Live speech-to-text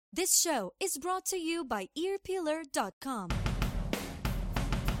This show is brought to you by earpillar.com.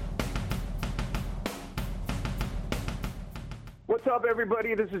 What's up,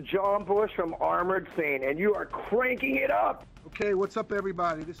 everybody? This is John Bush from Armored Saint, and you are cranking it up. Okay, what's up,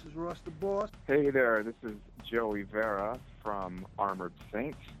 everybody? This is Ross the Boss. Hey there, this is Joey Vera from Armored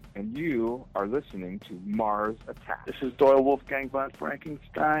Saints, and you are listening to Mars Attack. This is Doyle Wolfgang von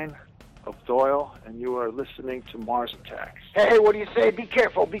Frankenstein of Doyle, and you are listening to Mars Attacks. Hey, what do you say? Be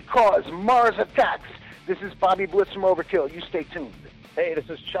careful, because Mars Attacks. This is Bobby Blitz from Overkill. You stay tuned. Hey, this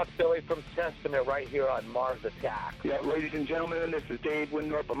is Chuck Billy from Testament right here on Mars Attack. Yeah, ladies and gentlemen, this is Dave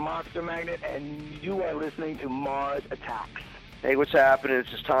Windorf of Monster Magnet, and you are listening to Mars Attacks. Hey, what's happening?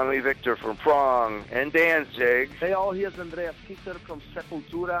 This is Tommy Victor from Prong and Danzig. Hey all, here's Andreas Kisser from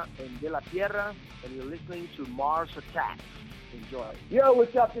Sepultura and De La Tierra, and you're listening to Mars Attacks. Enjoy. Yo,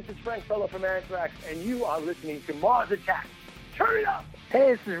 what's up? This is Frank Fellow from Anthrax, and you are listening to Mars Attacks. Turn it up!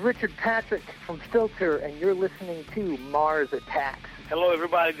 Hey, this is Richard Patrick from Filter, and you're listening to Mars Attacks. Hello,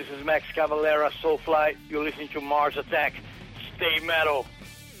 everybody. This is Max Cavalera, Soulfly. You're listening to Mars Attack. Stay metal.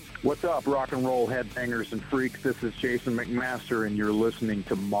 What's up, rock and roll headbangers and freaks? This is Jason McMaster, and you're listening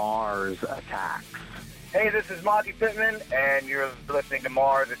to Mars Attacks. Hey, this is Monte Pittman, and you're listening to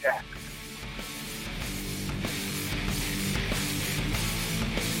Mars Attacks.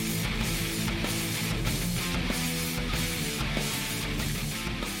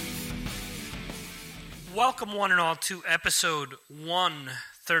 Welcome, one and all, to episode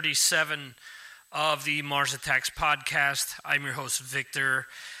 137 of the Mars Attacks podcast. I'm your host, Victor,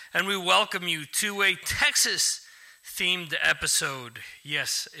 and we welcome you to a Texas-themed episode.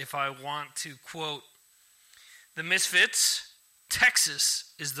 Yes, if I want to quote the Misfits,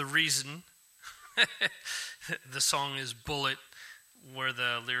 Texas is the reason. The song is Bullet, where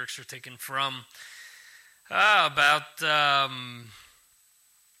the lyrics are taken from. About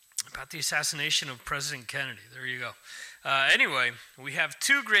the assassination of President Kennedy. There you go. Anyway, we have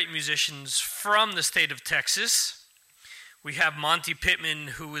two great musicians from the state of Texas. We have Monte Pittman,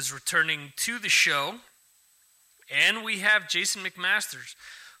 who is returning to the show. And we have Jason McMaster,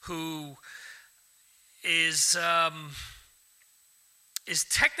 who is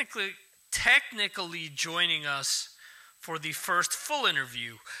technically joining us for the first full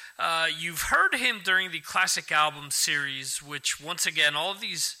interview. You've heard him during the Classic Album series, which, once again, all of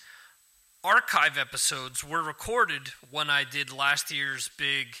these archive episodes were recorded when I did last year's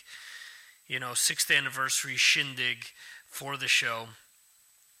big, 6th anniversary shindig for the show.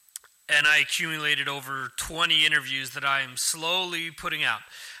 And I accumulated over 20 interviews that I am slowly putting out.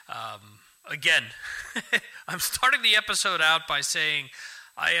 Again, I'm starting the episode out by saying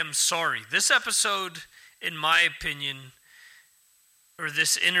I am sorry. This episode, in my opinion, or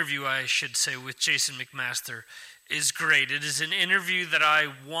this interview, I should say, with Jason McMaster, is great. It is an interview that I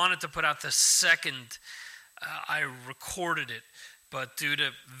wanted to put out the second I recorded it, but due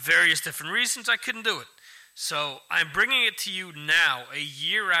to various different reasons, I couldn't do it. So I'm bringing it to you now, a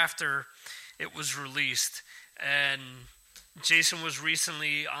year after it was released. And Jason was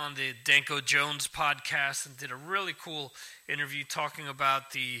recently on the Danko Jones podcast and did a really cool interview talking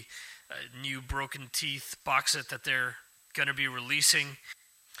about the new Broken Teeth box set that they're going to be releasing.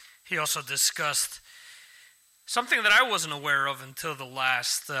 He also discussed something that I wasn't aware of until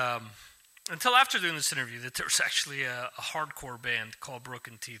after doing this interview, that there was actually a hardcore band called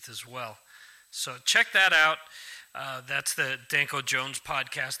Broken Teeth as well. So check that out. That's the Danko Jones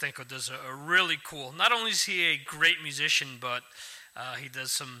podcast. Danko does a really cool, not only is he a great musician, but he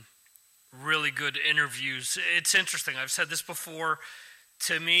does some really good interviews. It's interesting. I've said this before.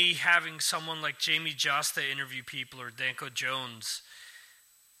 To me, having someone like Jamie Josta interview people or Danko Jones,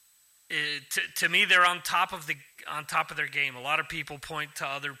 to me, they're on top of their game. A lot of people point to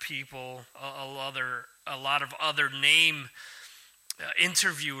other people, a lot of other name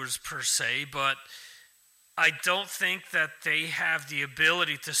interviewers per se, but I don't think that they have the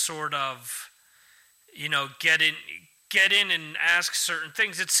ability to sort of, get in and ask certain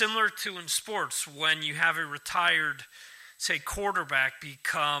things. It's similar to in sports when you have a retired, say, quarterback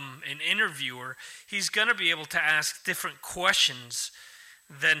become an interviewer. He's going to be able to ask different questions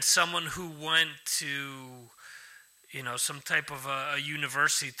than someone who went to, some type of a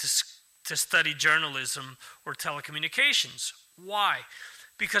university to study journalism or telecommunications. Why?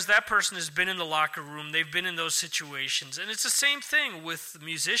 Because that person has been in the locker room, they've been in those situations, and it's the same thing with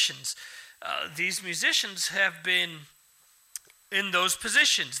musicians. These musicians have been in those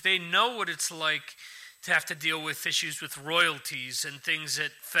positions. They know what it's like to have to deal with issues with royalties and things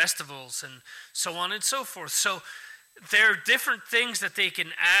at festivals and so on and so forth. So there are different things that they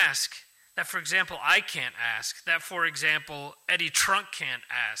can ask that, for example, I can't ask, that, for example, Eddie Trunk can't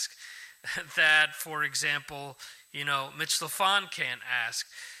ask, that, for example, Mitch LaFon can't ask.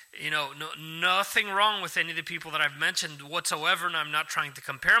 Nothing wrong with any of the people that I've mentioned whatsoever, and I'm not trying to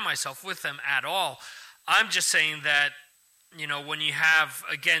compare myself with them at all. I'm just saying that, when you have,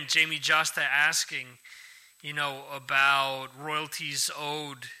 again, Jamie Josta asking, about royalties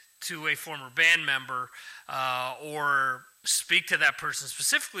owed to a former band member, or speak to that person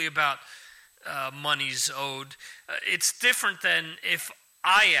specifically about monies owed, it's different than if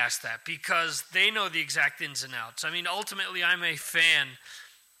I ask that, because they know the exact ins and outs. I mean, ultimately, I'm a fan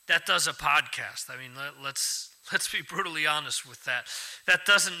that does a podcast. I mean, let's be brutally honest with that. That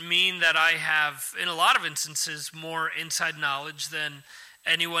doesn't mean that I have, in a lot of instances, more inside knowledge than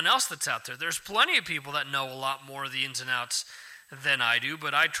anyone else that's out there. There's plenty of people that know a lot more of the ins and outs than I do,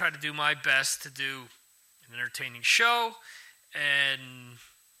 but I try to do my best to do an entertaining show and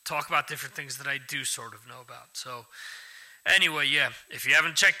talk about different things that I do sort of know about. So anyway, yeah, if you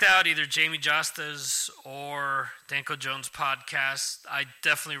haven't checked out either Jamie Josta's or Danko Jones' podcast, I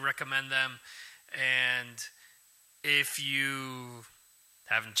definitely recommend them. And if you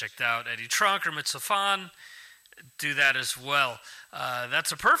haven't checked out Eddie Trunk or Mitch LaFon, do that as well.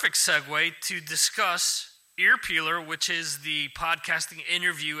 That's a perfect segue to discuss Ear Peeler, which is the podcasting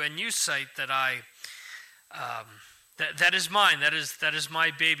interview and news site that that is mine. That is my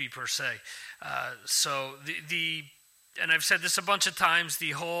baby per se. So and I've said this a bunch of times,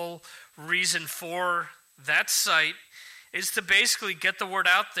 the whole reason for that site is to basically get the word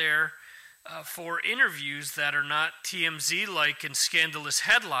out there for interviews that are not TMZ-like and scandalous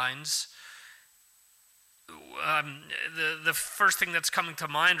headlines. The first thing that's coming to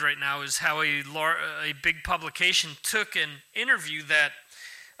mind right now is how a big publication took an interview that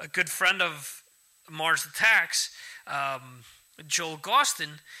a good friend of Mars Attacks, Joel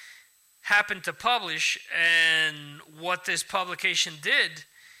Gostin, happened to publish, and what this publication did,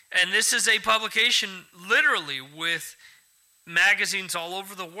 and this is a publication literally with magazines all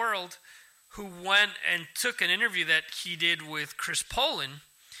over the world who went and took an interview that he did with Chris Poland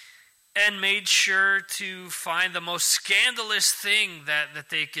and made sure to find the most scandalous thing that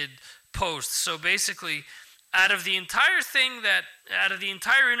they could post. So basically, out of the entire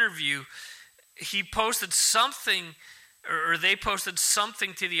interview, he posted something, or they posted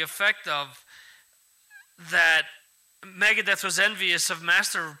something to the effect of that Megadeth was envious of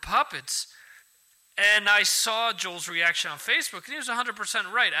Master of Puppets. And I saw Joel's reaction on Facebook, and he was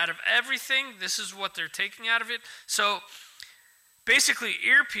 100% right. Out of everything, this is what they're taking out of it. So basically,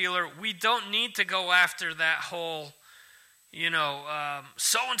 Ear Peeler, we don't need to go after that whole,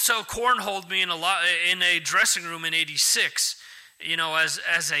 so-and-so cornholed me in a dressing room in '86,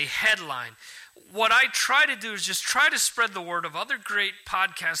 as a headline. What I try to do is just try to spread the word of other great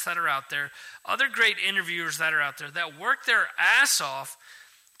podcasts that are out there, other great interviewers that are out there that work their ass off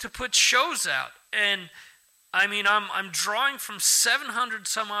to put shows out. And I mean, I'm drawing from 700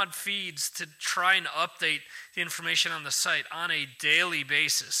 some odd feeds to try and update the information on the site on a daily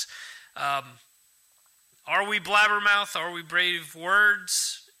basis. Are we blabbermouth? Are we brave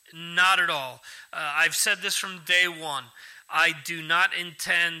words? Not at all. I've said this from day one. I do not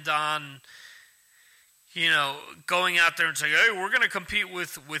intend on, going out there and saying, hey, we're going to compete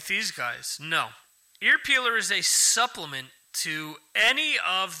with these guys. No. Ear Peeler is a supplement to any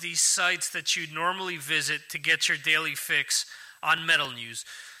of the sites that you normally visit to get your daily fix on metal news.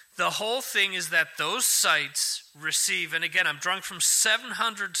 The whole thing is that those sites receive, and again, I'm drawing from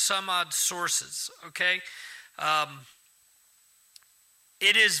 700 some odd sources, okay?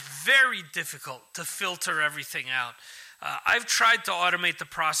 It is very difficult to filter everything out. I've tried to automate the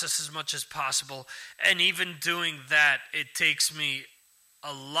process as much as possible, and even doing that, it takes me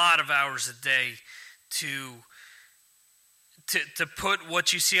a lot of hours a day to put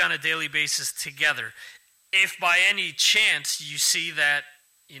what you see on a daily basis together. If by any chance you see that,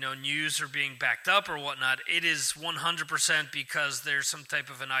 news are being backed up or whatnot, it is 100% because there's some type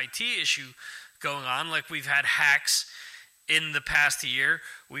of an IT issue going on. Like, we've had hacks in the past year.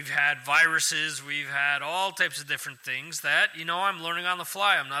 We've had viruses. We've had all types of different things that, I'm learning on the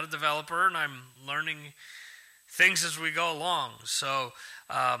fly. I'm not a developer, and I'm learning things as we go along. So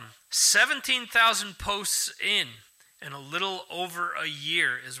 17,000 posts in a little over a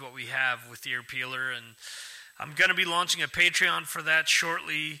year is what we have with Ear Peeler, and I'm going to be launching a Patreon for that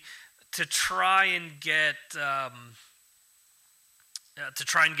shortly to try and get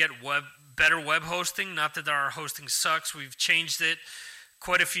better web hosting. Not that our hosting sucks. We've changed it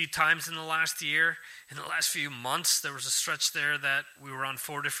quite a few times in the last year. In the last few months, there was a stretch there that we were on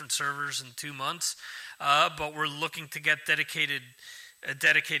 4 different servers in 2 months, but we're looking to get dedicated a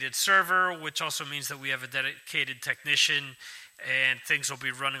dedicated server, which also means that we have a dedicated technician, and things will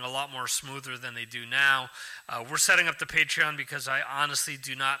be running a lot more smoother than they do now. We're setting up the Patreon because I honestly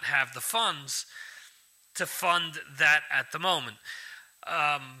do not have the funds to fund that at the moment.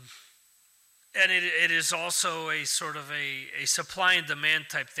 And it is also a sort of a supply and demand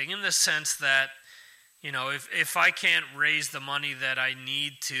type thing, in the sense that, if I can't raise the money that I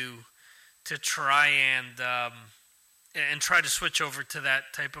need to try and try to switch over to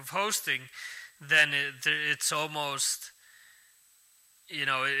that type of hosting, then it's almost,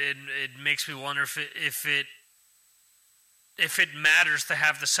 it makes me wonder if it matters to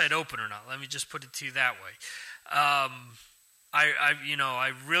have the site open or not. Let me just put it to you that way.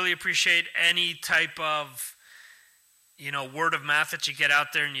 I really appreciate any type of, word of mouth that you get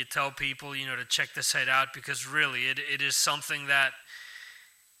out there and you tell people, to check the site out, because really it is something that,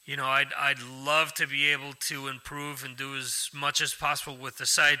 I'd love to be able to improve and do as much as possible with the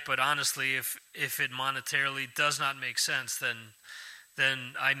site. But honestly, if it monetarily does not make sense,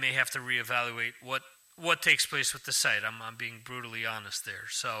 then I may have to reevaluate what takes place with the site. I'm being brutally honest there.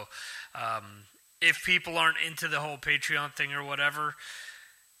 So, if people aren't into the whole Patreon thing or whatever,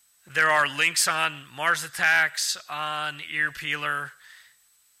 there are links on Mars Attacks, on Ear Peeler,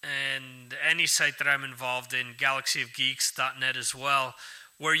 and any site that I'm involved in, galaxyofgeeks.net as well,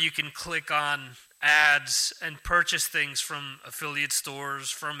 where you can click on ads and purchase things from affiliate stores,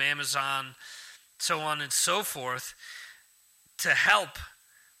 from Amazon, so on and so forth, to help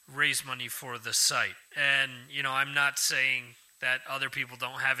raise money for the site. And, I'm not saying that other people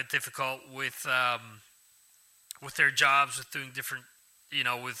don't have it difficult with their jobs, with doing different,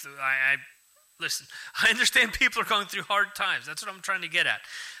 listen, I understand people are going through hard times. That's what I'm trying to get at.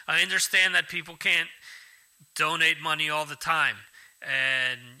 I understand that people can't donate money all the time.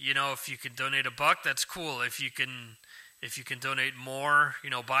 And, if you can donate $1, that's cool. If you can donate more,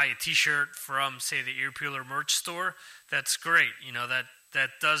 buy a t-shirt from, say, the Ear Peeler merch store, that's great. That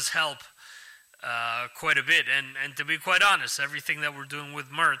does help quite a bit. And to be quite honest, everything that we're doing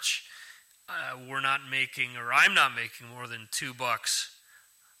with merch, I'm not making more than $2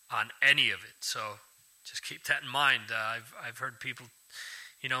 on any of it. So just keep that in mind. I've heard people,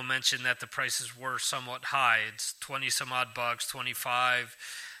 mention that the prices were somewhat high. It's 20 some odd bucks, 25.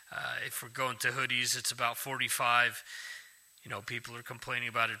 If we're going to hoodies, it's about 45. People are complaining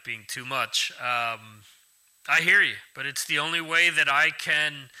about it being too much. I hear you, but it's the only way that I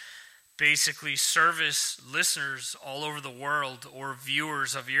can basically service listeners all over the world, or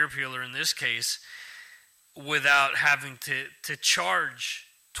viewers of Ear Peeler in this case, without having to charge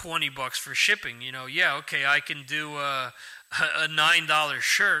 $20 for shipping. Okay, I can do a $9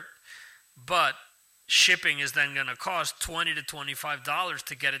 shirt, but shipping is then going to cost $20 to $25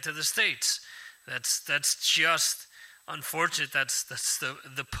 to get it to the States. That's just unfortunate. That's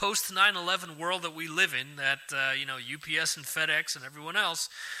the post 9/11 world that we live in. That UPS and FedEx and everyone else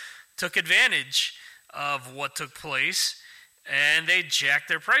took advantage of what took place, and they jacked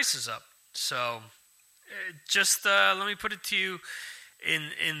their prices up. So, just let me put it to you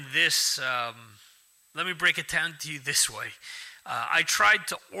in this. Let me break it down to you this way. I tried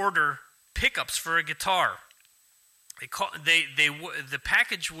to order pickups for a guitar. The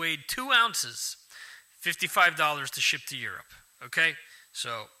package weighed 2 ounces, $55 to ship to Europe. Okay,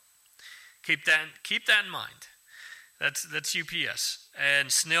 so keep that in mind. That's UPS,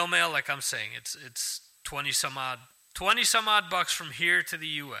 and snail mail. Like I'm saying, it's 20 some odd bucks from here to the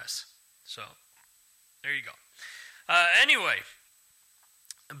U.S. So there you go. Anyway,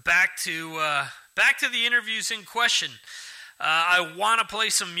 back to the interviews in question. I want to play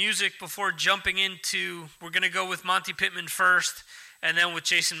some music before jumping into. We're going to go with Monte Pittman first, and then with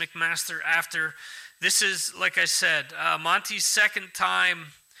Jason McMaster after. This is, like I said, Monte's second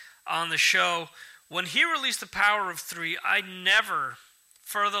time on the show. When he released The Power of Three, I never,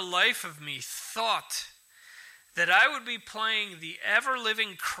 for the life of me, thought that I would be playing the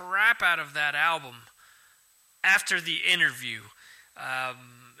ever-living crap out of that album after the interview.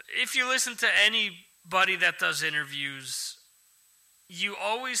 If you listen to anybody that does interviews, you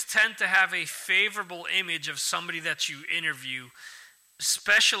always tend to have a favorable image of somebody that you interview,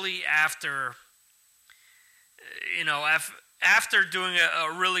 especially after, after doing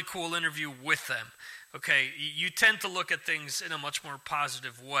a really cool interview with them. Okay, you tend to look at things in a much more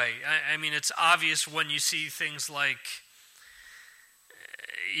positive way. I mean, it's obvious when you see things like,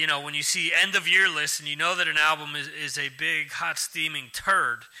 when you see end-of-year lists and you know that an album is a big, hot, steaming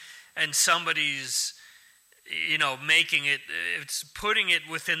turd, and somebody's, making it, it's putting it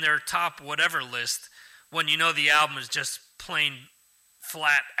within their top whatever list, when you know the album is just plain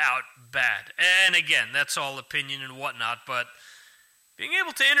flat out bad. And again, that's all opinion and whatnot, but being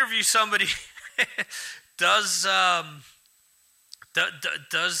able to interview somebody does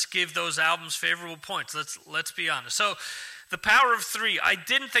give those albums favorable points. Let's be honest. So, The Power of Three. I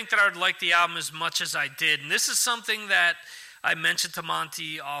didn't think that I would like the album as much as I did, and this is something that I mentioned to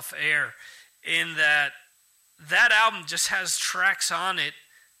Monte off air, in that album just has tracks on it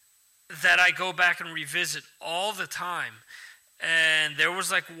that I go back and revisit all the time. And there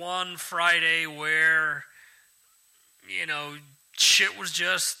was like one Friday where, shit was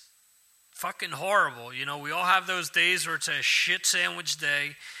just fucking horrible. We all have those days where it's a shit sandwich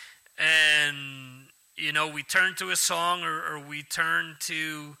day, and, we turn to a song or we turn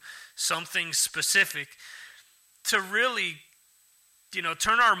to something specific to really,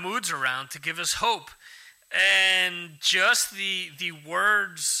 turn our moods around, to give us hope. And just the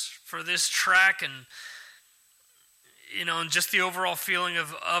words for this track and, and just the overall feeling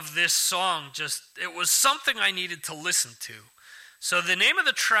of this song, it was something I needed to listen to. So the name of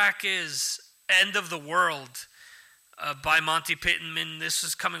the track is End of the World by Monte Pittman. This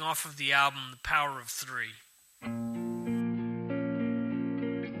is coming off of the album The Power of Three.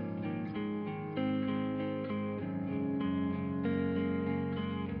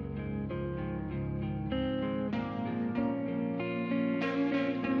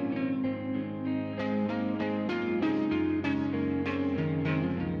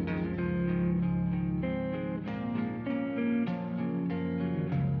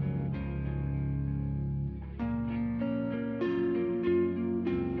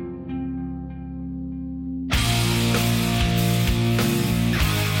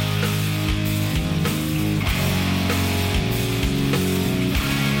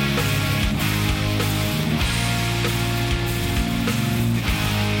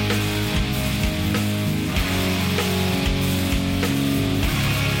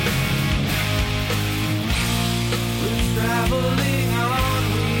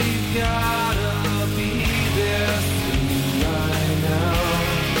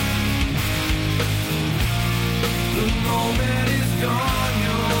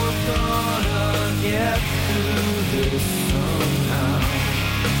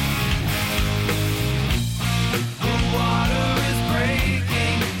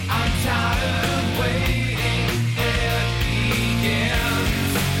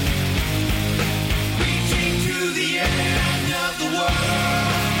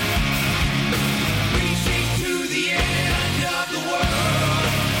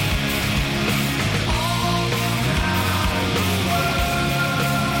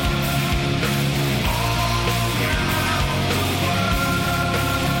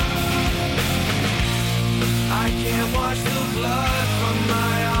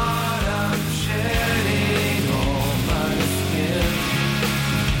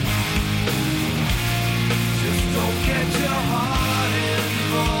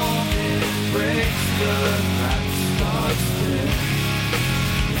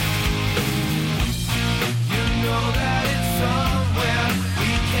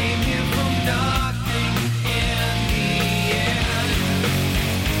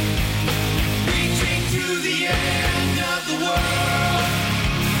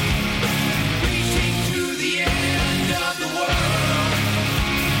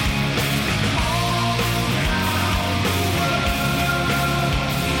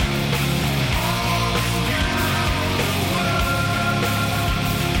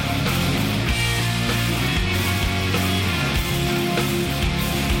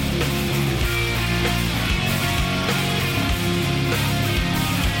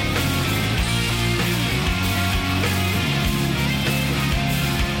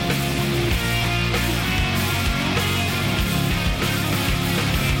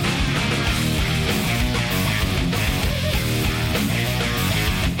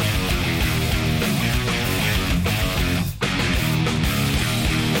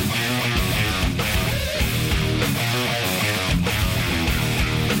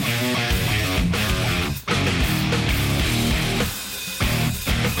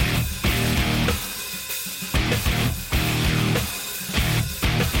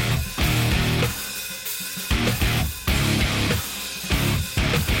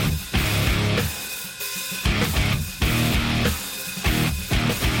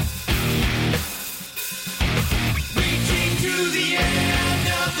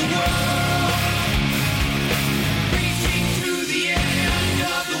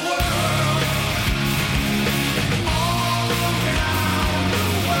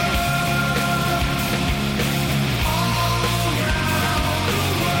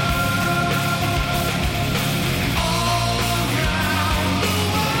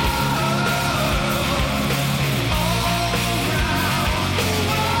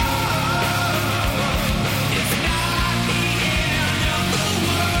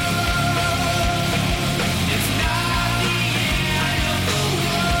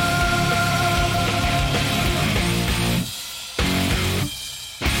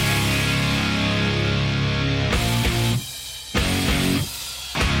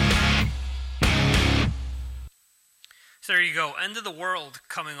 there you go. End of the World,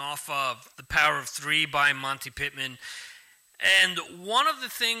 coming off of The Power of Three by Monte Pittman. And one of the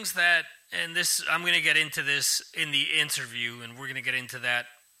things that, and this, I'm going to get into this in the interview, and we're going to get into that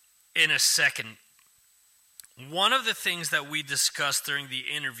in a second. One of the things that we discussed during the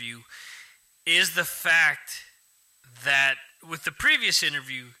interview is the fact that with the previous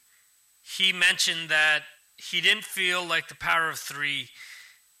interview, he mentioned that he didn't feel like The Power of Three,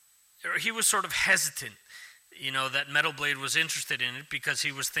 or he was sort of hesitant, that Metal Blade was interested in it because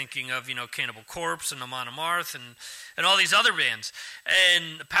he was thinking of, Cannibal Corpse and Amon Amarth and all these other bands.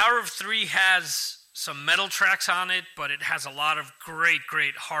 And The Power of Three has some metal tracks on it, but it has a lot of great,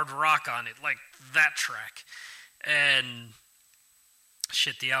 great hard rock on it, like that track. And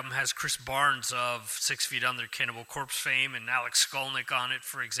the album has Chris Barnes of 6 Feet Under, Cannibal Corpse fame, and Alex Skolnick on it,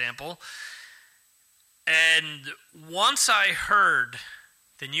 for example. And once I heard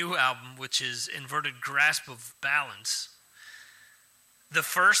the new album, which is Inverted Grasp of Balance, the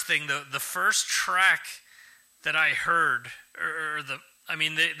first thing, the first track that I heard,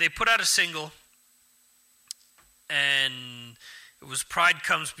 they put out a single, and it was Pride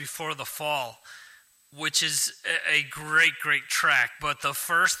Comes Before the Fall, which is a great, great track. But the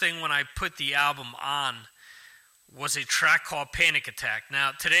first thing when I put the album on was a track called Panic Attack.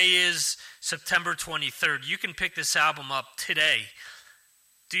 Now, today is September 23rd. You can pick this album up today.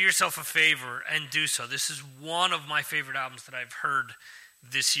 Do yourself a favor and do so. This is one of my favorite albums that I've heard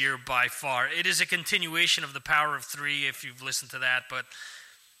this year by far. It is a continuation of The Power of Three, if you've listened to that. But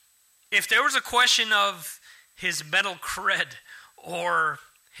if there was a question of his metal cred or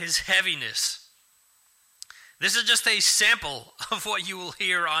his heaviness, this is just a sample of what you will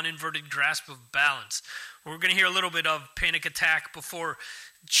hear on Inverted Grasp of Balance. We're going to hear a little bit of Panic Attack before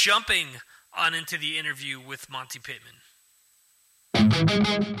jumping on into the interview with Monte Pittman.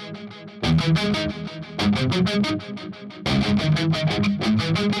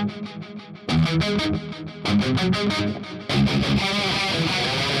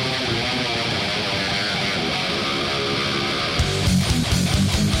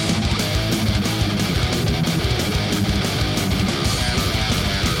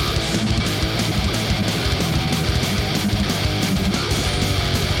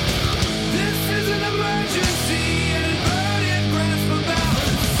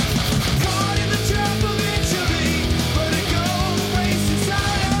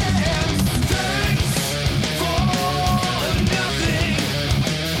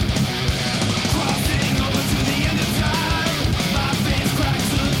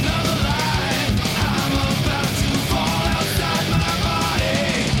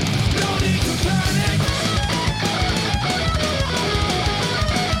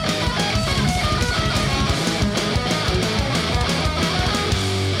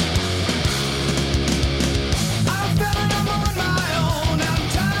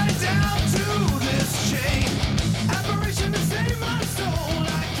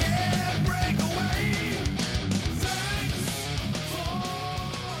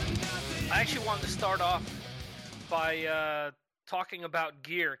 Talking about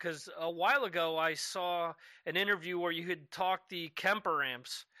gear, because a while ago I saw an interview where you had talked the Kemper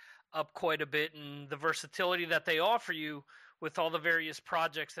amps up quite a bit and the versatility that they offer you with all the various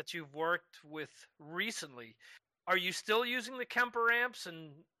projects that you've worked with recently. Are you still using the Kemper amps,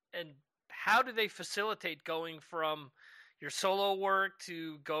 and how do they facilitate going from your solo work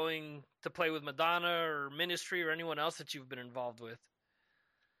to going to play with Madonna or Ministry or anyone else that you've been involved with?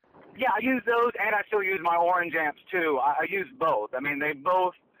 Yeah, I use those, and I still use my orange amps, too. I use both. I mean, they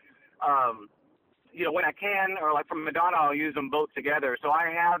both, when I can, or like from Madonna, I'll use them both together. So I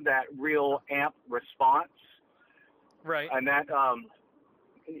have that real amp response. Right. And that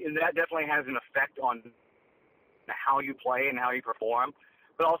definitely has an effect on how you play and how you perform.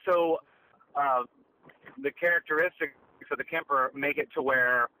 But also, the characteristics of the Kemper make it to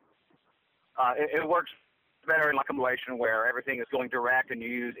where it works better in like a simulation where everything is going direct and you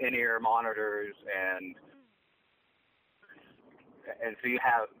use in-ear monitors and so you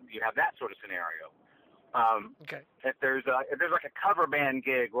have that sort of scenario. Okay. If there's like a cover band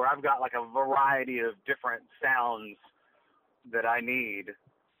gig where I've got like a variety of different sounds that I need,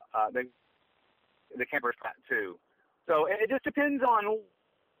 the Kemper's that too. So it just depends on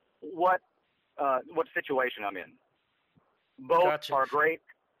what situation I'm in. Both Gotcha. are great.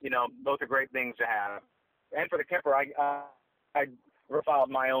 Both are great things to have. And for the Kemper, I refiled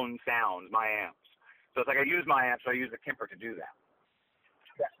my own sounds, my amps. So it's like I use my amps, so I use the Kemper to do that.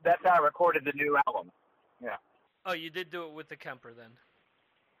 That's how I recorded the new album. Yeah. Oh, you did do it with the Kemper then?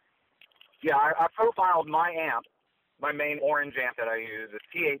 Yeah, I profiled my amp, my main orange amp that I use, is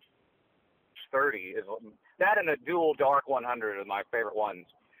 30 is that, and the dual dark 100 are my favorite ones.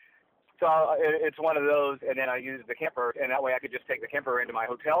 So it's one of those, and then I use the Kemper, and that way I could just take the Kemper into my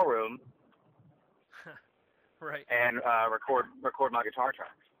hotel room, right, and record my guitar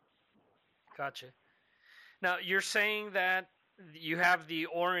tracks. Gotcha. Now you're saying that you have the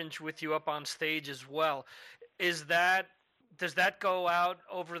orange with you up on stage as well. Does that go out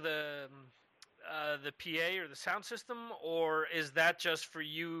over the PA or the sound system, or is that just for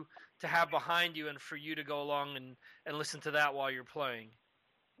you to have behind you and for you to go along and listen to that while you're playing?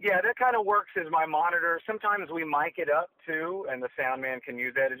 Yeah, that kind of works as my monitor. Sometimes we mic it up too, and the sound man can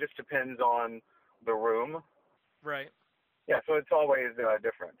use that. It just depends on the room. Right. Yeah, so it's always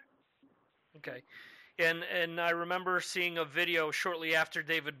different. Okay. And I remember seeing a video shortly after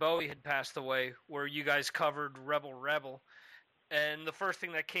David Bowie had passed away where you guys covered Rebel Rebel. And the first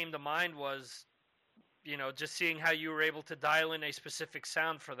thing that came to mind was, just seeing how you were able to dial in a specific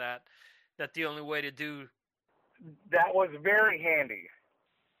sound for that the only way to do... That was very handy.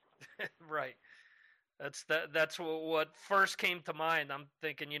 Right. That's what first came to mind. I'm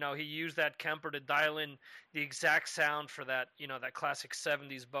thinking, he used that Kemper to dial in the exact sound for that, that classic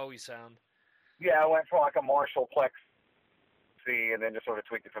 70s Bowie sound. Yeah, I went for like a Marshall Plex C and then just sort of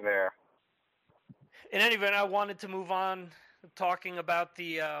tweaked it from there. In any event, I wanted to move on talking about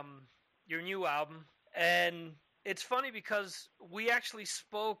the your new album. And it's funny because we actually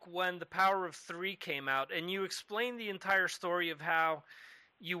spoke when The Power of Three came out, and you explained the entire story of how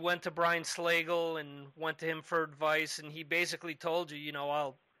you went to Brian Slagle and went to him for advice, and he basically told you,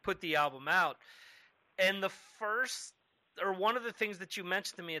 I'll put the album out. And one of the things that you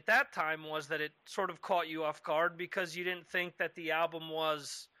mentioned to me at that time was that it sort of caught you off guard because you didn't think that the album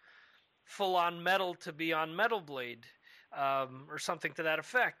was full-on metal to be on Metal Blade, or something to that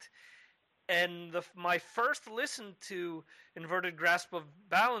effect. And my first listen to Inverted Grasp of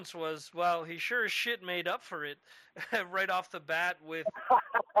Balance was, well, he sure as shit made up for it right off the bat with...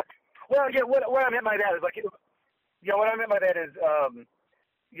 Well, yeah, what I meant by that is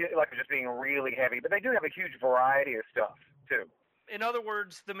like just being really heavy, but they do have a huge variety of stuff too. In other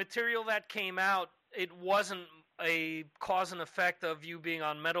words, the material that came out, it wasn't a cause and effect of you being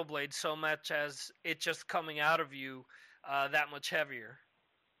on Metal Blade so much as it just coming out of you that much heavier.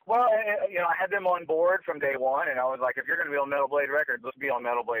 Well, I had them on board from day one, and I was like, if you're going to be on Metal Blade Records, let's be on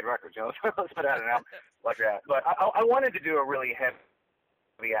Metal Blade Records. Let's put out an album like that. But I wanted to do a really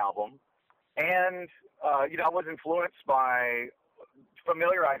heavy album, and I was influenced by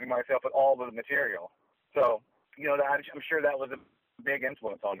familiarizing myself with all of the material. So, I'm sure that was a big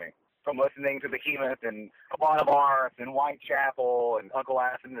influence on me, from listening to Behemoth and Habana Barth and Whitechapel and Uncle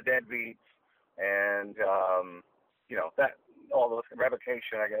Acid and the Deadbeats, and that. All those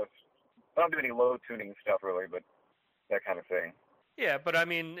Revocation, I guess. I don't do any low tuning stuff really, but that kind of thing. Yeah, but I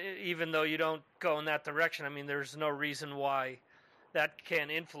mean, even though you don't go in that direction, I mean, there's no reason why that can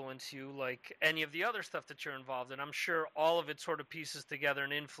influence you like any of the other stuff that you're involved in. I'm sure all of it sort of pieces together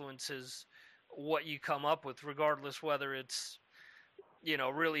and influences what you come up with, regardless whether it's,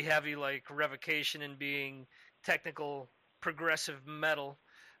 really heavy like Revocation and being technical progressive metal,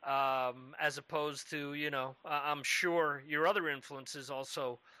 as opposed to, I'm sure your other influences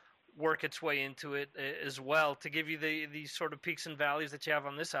also work its way into it as well to give you the sort of peaks and valleys that you have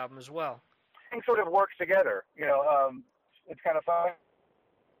on this album as well. It sort of works together. It's kind of fun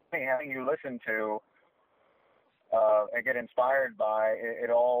having you listen to and get inspired by. It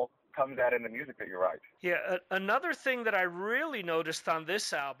all comes out in the music that you write. Yeah, another thing that I really noticed on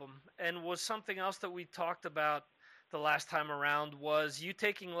this album, and was something else that we talked about the last time around, was you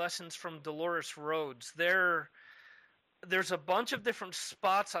taking lessons from Dolores Rhodes. There's a bunch of different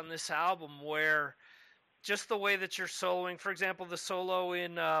spots on this album where just the way that you're soloing, for example, the solo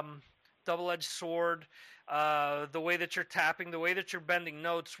in Double-Edged Sword, the way that you're tapping, the way that you're bending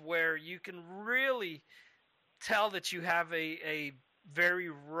notes, where you can really tell that you have a very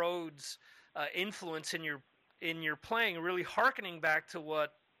Rhodes influence in your playing, really hearkening back to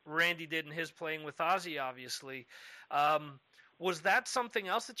what Randy did in his playing with Ozzy, obviously. Was that something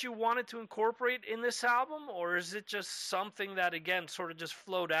else that you wanted to incorporate in this album, or is it just something that, again, sort of just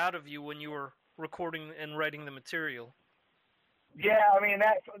flowed out of you when you were recording and writing the material? Yeah, I mean,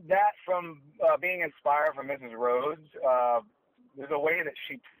 that from being inspired from Mrs. Rhodes, there's a way that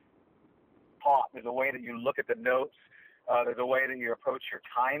she taught, there's a way that you look at the notes, there's a way that you approach your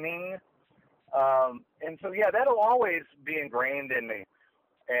timing, and so, yeah, that'll always be ingrained in me.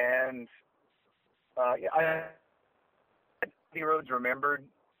 And I Randy Rhodes Remembered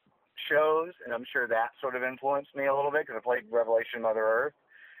shows, and I'm sure that sort of influenced me a little bit because I played Revelation Mother Earth.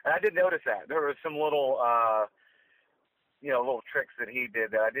 And I did notice that. There was some little little tricks that he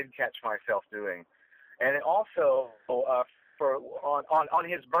did that I did catch myself doing. And then also, on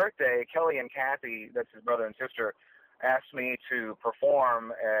his birthday, Kelly and Kathy, that's his brother and sister, asked me to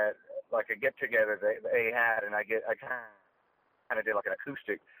perform at like a get together they had, and I kind of did like an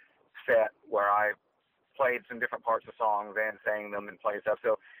acoustic set where I played some different parts of songs and sang them and played stuff.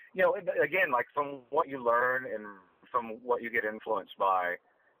 So, again, like from what you learn and from what you get influenced by,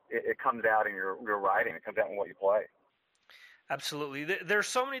 it comes out in your writing. It comes out in what you play. Absolutely. There's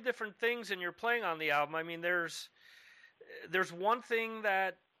so many different things, and you're playing on the album. I mean, there's one thing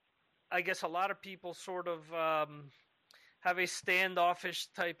that I guess a lot of people sort of have a standoffish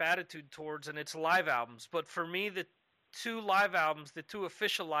type attitude towards, and it's live albums. But for me, the two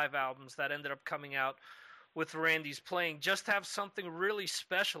official live albums that ended up coming out with Randy's playing just have something really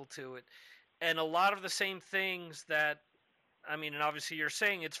special to it. And a lot of the same things that, I mean, and obviously you're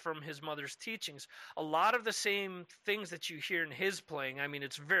saying it's from his mother's teachings. A lot of the same things that you hear in his playing, I mean,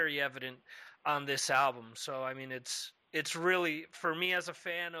 it's very evident on this album. So, I mean, it's really, for me as a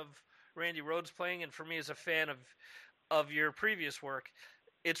fan of Randy Rhoads playing, and for me as a fan of your previous work,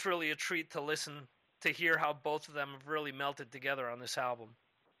 it's really a treat to listen to hear how both of them have really melted together on this album.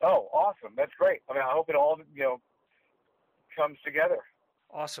 Oh, awesome. That's great. I mean, I hope it all, comes together.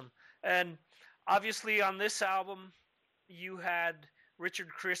 Awesome. And obviously on this album, you had Richard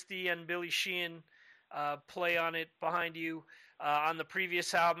Christie and Billy Sheehan play on it behind you. On the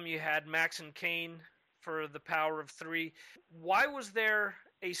previous album, you had Max and Kane for The Power of Three. Why was there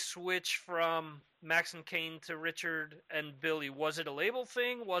a switch from Max and Kane to Richard and Billy? Was it a label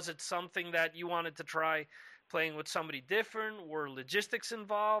thing? Was it something that you wanted to try playing with somebody different? Were logistics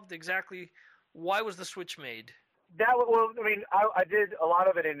involved? Exactly why was the switch made? I did a lot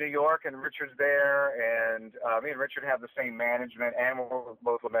of it in New York, and Richard's there, and me and Richard have the same management, and we're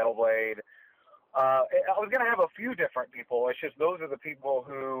both with Metal Blade. I was going to have a few different people. It's just those are the people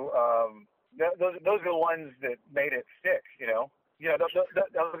who, those are the ones that made it stick, I was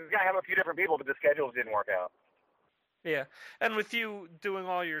going to have a few different people, but the schedules didn't work out. Yeah, and with you doing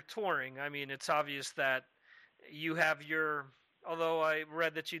all your touring, I mean, it's obvious that you have although I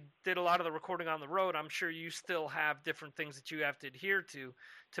read that you did a lot of the recording on the road, I'm sure you still have different things that you have to adhere to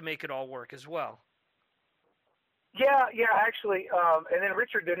make it all work as well. Yeah, actually, and then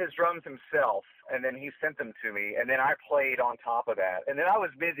Richard did his drums himself, and then he sent them to me, and then I played on top of that. And then I was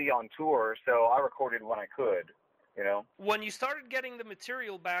busy on tour, so I recorded when I could, When you started getting the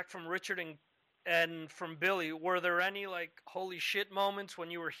material back from Richard and from Billy, were there any, like, holy shit moments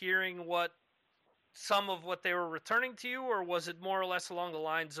when you were hearing some of what they were returning to you, or was it more or less along the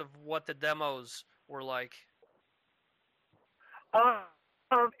lines of what the demos were like? I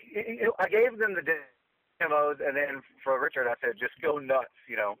gave them the demos, and then for Richard, I said, just go nuts,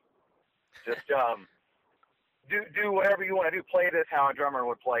 just do whatever you want to do. Play this how a drummer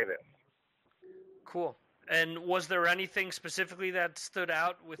would play this. Cool. And was there anything specifically that stood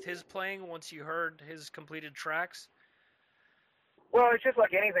out with his playing once you heard his completed tracks? Well, it's just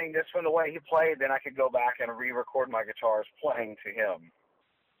like anything, just from the way he played, then I could go back and re-record my guitars playing to him.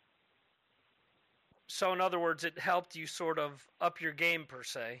 So, in other words, it helped you sort of up your game, per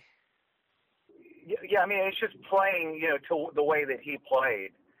se. Yeah, I mean, it's just playing, to the way that he played.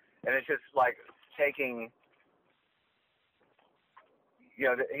 And it's just like taking,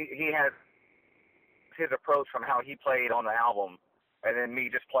 he has his approach from how he played on the album, and then me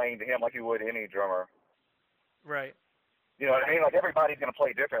just playing to him like you would any drummer. Right. You know what I mean? Like, everybody's going to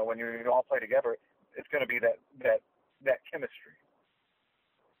play different. When you all play together, it's going to be that chemistry.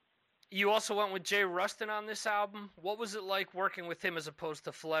 You also went with Jay Rustin on this album. What was it like working with him as opposed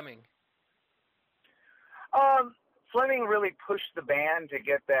to Fleming? Fleming really pushed the band to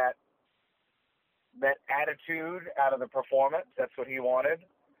get that attitude out of the performance. That's what he wanted.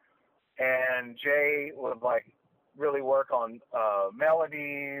 And Jay would really work on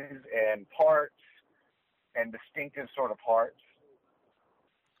melodies and parts and distinctive sort of parts.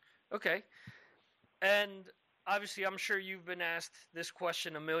 Okay. And obviously, I'm sure you've been asked this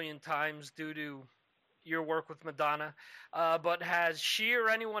question a million times due to your work with Madonna, but has she or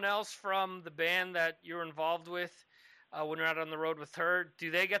anyone else from the band that you're involved with, when you're out on the road with her,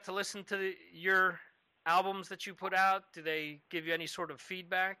 do they get to listen to your albums that you put out? Do they give you any sort of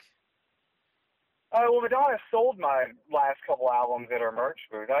feedback? Well, Madonna sold my last couple albums at her merch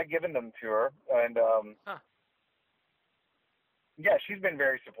booth. I've given them to her, and yeah, she's been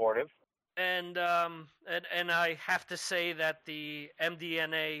very supportive. And I have to say that the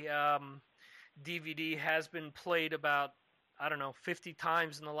MDNA DVD has been played about, 50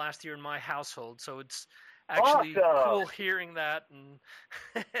 times in the last year in my household. So it's actually Awesome. cool hearing that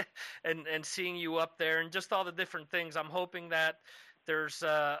and seeing you up there and just all the different things. I'm hoping that there's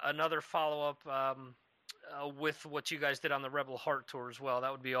another follow-up with what you guys did on the Rebel Heart tour as well.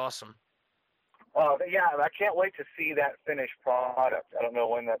 That would be awesome. Yeah, I can't wait to see that finished product. I don't know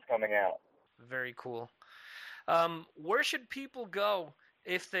when that's coming out. Very cool. Where should people go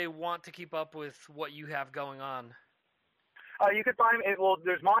if they want to keep up with what you have going on? You can find me. Well,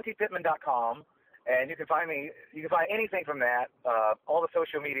 there's MontePittman.com, and you can find me. You can find anything from that. All the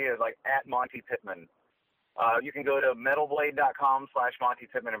social media is like at Monte Pittman. You can go to metalblade.com/Monte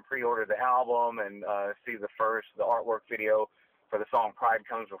Pittman and pre-order the album and see the artwork video for the song "Pride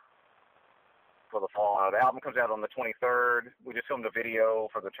Comes for the Fall." The album comes out on the 23rd. We just filmed a video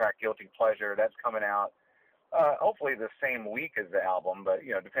for the track "Guilty Pleasure." That's coming out hopefully the same week as the album, but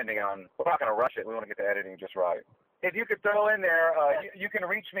depending on, we're not going to rush it. We want to get the editing just right. If you could throw in there, you can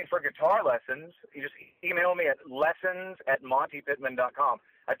reach me for guitar lessons. You just email me at lessons@montepittman.com.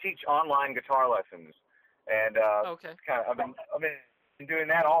 I teach online guitar lessons, and okay. I've been doing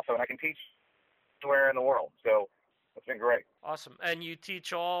that also, and I can teach anywhere in the world. So it's been great. Awesome. And you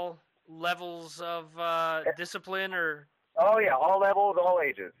teach all levels of discipline, or? Oh yeah, all levels, all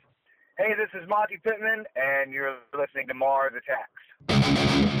ages. Hey, this is Monte Pittman, and you're listening to Mars Attacks.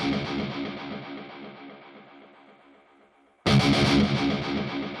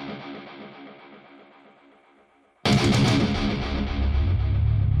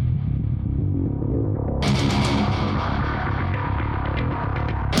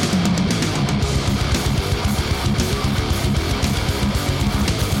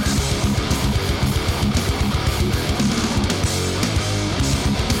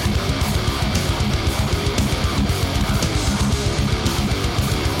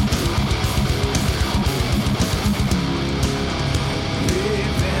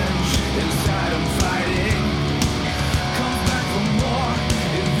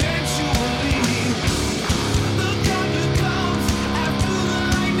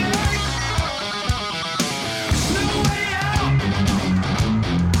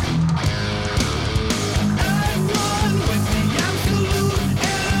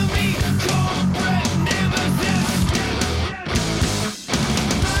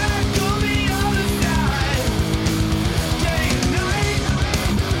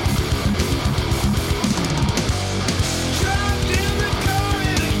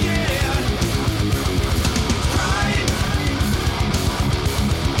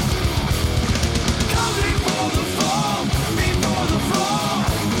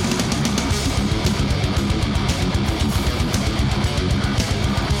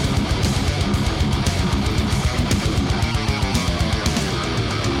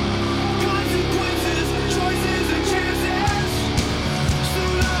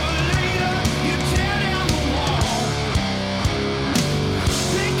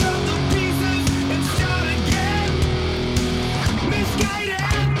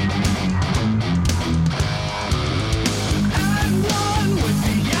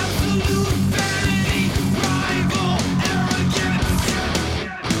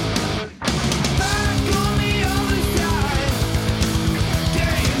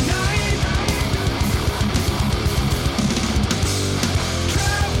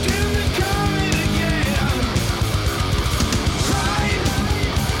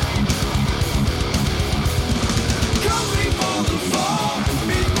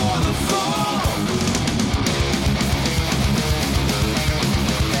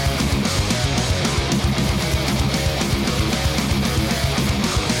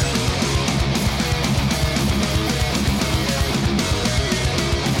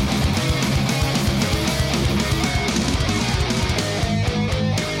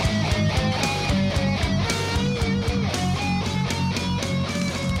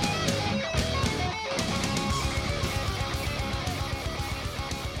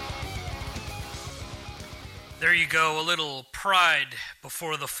 There you go, a little Pride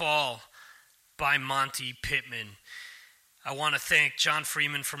Before the Fall by Monte Pittman. I want to thank John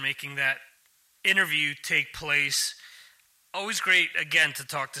Freeman for making that interview take place. Always great, again, to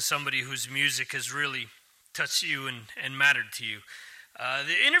talk to somebody whose music has really touched you and mattered to you.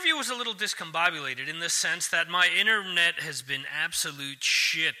 The interview was a little discombobulated in the sense that my internet has been absolute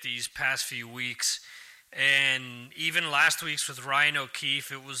shit these past few weeks. And even last week's with Ryan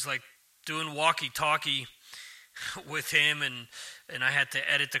O'Keefe, it was like doing walkie-talkie with him, and I had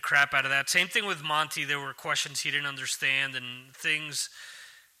to edit the crap out of that. Same thing with Monte. There were questions he didn't understand and things,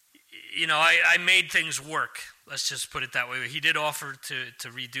 I made things work. Let's just put it that way. He did offer to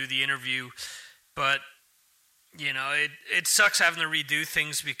redo the interview, but, it sucks having to redo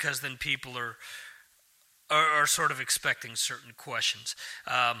things because then people are sort of expecting certain questions.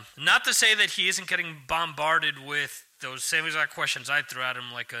 Not to say that he isn't getting bombarded with those same exact questions I threw at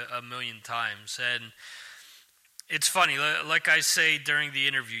him like a million times. And it's funny, like I say during the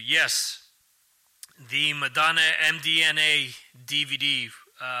interview, yes, the Madonna MDNA DVD,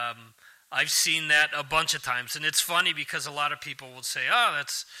 I've seen that a bunch of times. And it's funny because a lot of people will say, oh,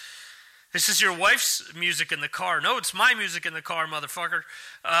 this is your wife's music in the car. No, it's my music in the car, motherfucker.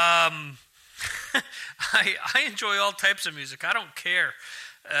 I enjoy all types of music. I don't care.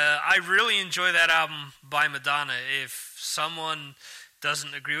 I really enjoy that album by Madonna. If someone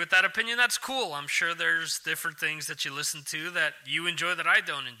doesn't agree with that opinion, that's cool. I'm sure there's different things that you listen to that you enjoy that I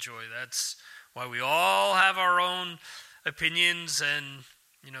don't enjoy. That's why we all have our own opinions and,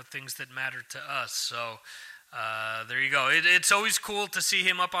 things that matter to us. So there you go. It's always cool to see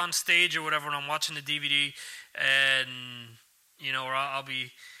him up on stage or whatever when I'm watching the DVD, and or I'll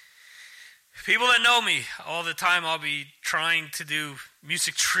be, people that know me all the time, I'll be trying to do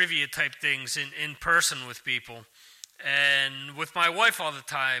music trivia type things in person with people, and with my wife all the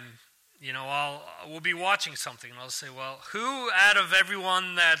time. We'll be watching something and I'll say, well, who out of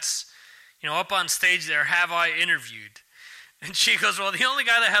everyone that's up on stage there have I interviewed? And she goes, well, the only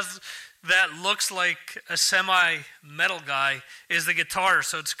guy that looks like a semi-metal guy is the guitarist,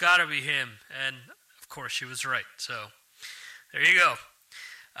 so it's got to be him. And, of course, she was right. So, there you go.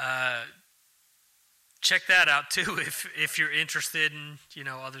 Check that out, too, if you're interested in,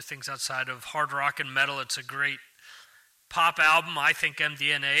 other things outside of hard rock and metal. It's a great pop album, I think,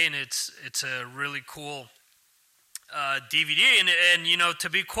 MDNA, and it's a really cool DVD. And, to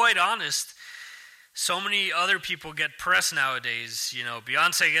be quite honest, so many other people get press nowadays.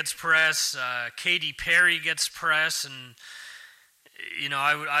 Beyonce gets press, Katy Perry gets press, and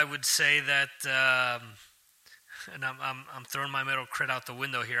I would say that, and I'm throwing my metal cred out the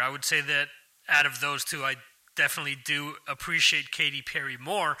window here. I would say that out of those two, I definitely do appreciate Katy Perry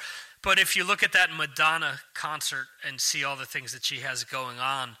more. But if you look at that Madonna concert and see all the things that she has going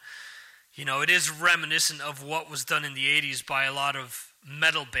on, it is reminiscent of what was done in the 80s by a lot of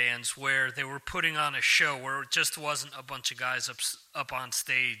metal bands, where they were putting on a show where it just wasn't a bunch of guys up on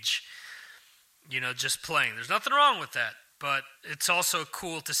stage, just playing. There's nothing wrong with that, but it's also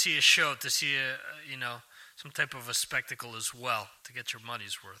cool to see a show, to see some type of a spectacle as well, to get your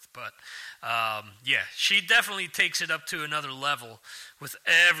money's worth. But yeah, she definitely takes it up to another level with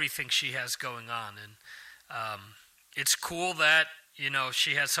everything she has going on, and it's cool that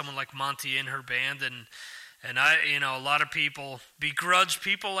she has someone like Monte in her band, and I, a lot of people begrudge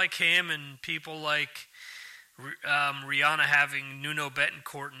people like him and people like Rihanna having Nuno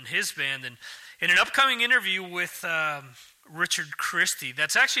Betancourt in his band. And in an upcoming interview with Richard Christie,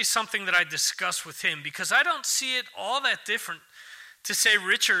 that's actually something that I discussed with him, because I don't see it all that different to say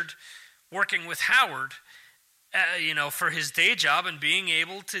Richard working with Howard, for his day job and being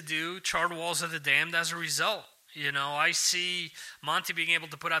able to do Charred Walls of the Damned as a result. I see Monte being able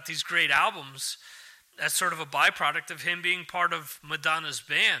to put out these great albums as sort of a byproduct of him being part of Madonna's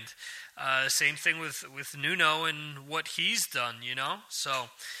band. Same thing with Nuno and what he's done, So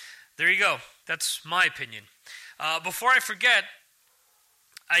there you go. That's my opinion. Before I forget,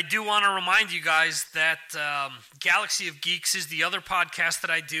 I do want to remind you guys that Galaxy of Geeks is the other podcast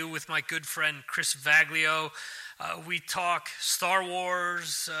that I do with my good friend Chris Vaglio. We talk Star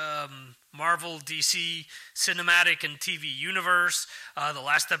Wars, Marvel, DC, cinematic, and TV universe. The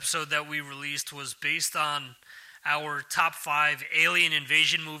last episode that we released was based on our top 5 alien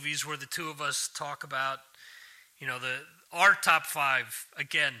invasion movies, where the two of us talk about, our top 5.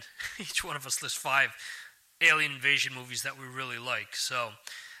 Again, each one of us lists 5 alien invasion movies that we really like. So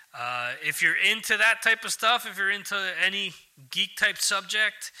if you're into that type of stuff, if you're into any geek type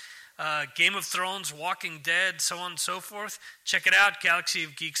subject, Game of Thrones, Walking Dead, so on and so forth, check it out,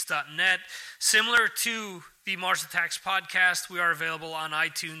 galaxyofgeeks.net. Similar to the Mars Attacks podcast, we are available on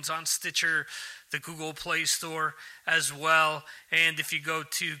iTunes, on Stitcher, the Google Play Store as well. And if you go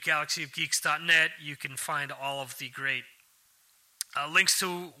to galaxyofgeeks.net, you can find all of the great links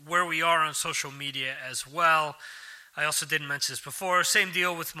to where we are on social media as well. I also didn't mention this before. Same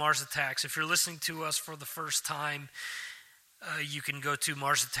deal with Mars Attacks. If you're listening to us for the first time, you can go to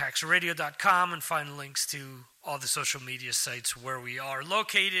MarsAttacksRadio.com and find links to all the social media sites where we are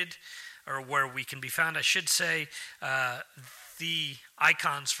located, or where we can be found, I should say. The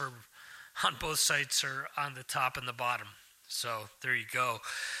icons on both sites are on the top and the bottom. So there you go.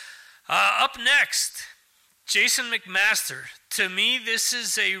 Up next, Jason McMaster. To me, this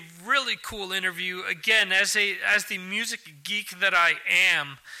is a really cool interview. Again, as the music geek that I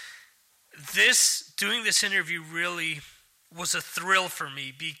am, doing this interview really was a thrill for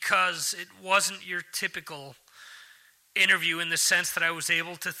me because it wasn't your typical interview in the sense that I was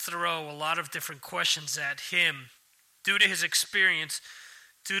able to throw a lot of different questions at him due to his experience,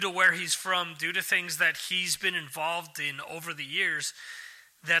 due to where he's from, due to things that he's been involved in over the years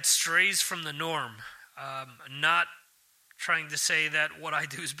that strays from the norm. Not trying to say that what I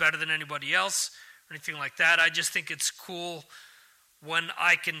do is better than anybody else or anything like that. I just think it's cool when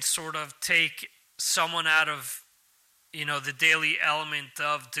I can sort of take someone out of, the daily element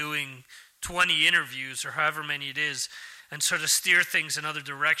of doing 20 interviews or however many it is and sort of steer things in other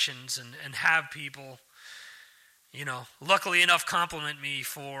directions and have people, luckily enough compliment me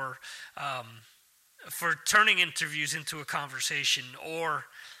for turning interviews into a conversation, or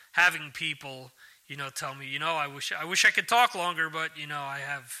having people, tell me, I wish I could talk longer, but I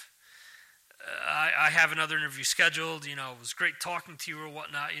have another interview scheduled. It was great talking to you or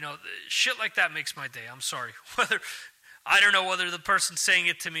whatnot. Shit like that makes my day. I'm sorry. I don't know whether the person saying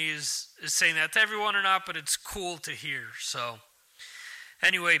it to me is saying that to everyone or not, but it's cool to hear. So,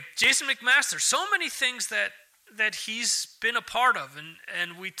 anyway, Jason McMaster, so many things that he's been a part of,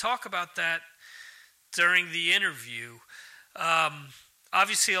 and we talk about that during the interview.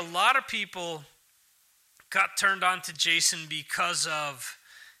 Obviously, a lot of people got turned on to Jason because of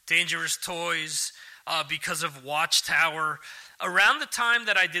Dangerous Toys, because of Watchtower. Around the time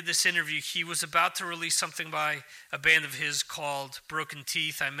that I did this interview, he was about to release something by a band of his called Broken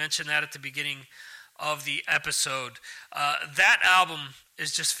Teeth. I mentioned that at the beginning of the episode. That album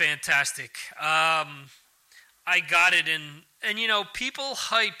is just fantastic. I got it, and people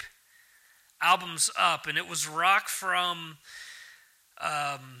hype albums up, and it was Rock from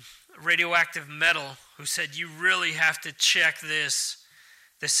Radioactive Metal who said, you really have to check this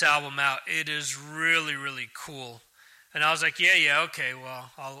album out. It is really, really cool. And I was like, yeah, okay,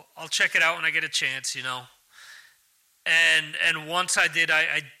 well, I'll check it out when I get a chance, And once I did,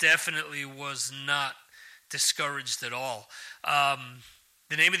 I definitely was not discouraged at all.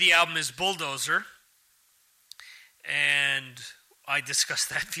 The name of the album is Bulldozer, and I discussed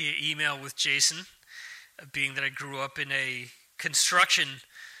that via email with Jason, being that I grew up in a construction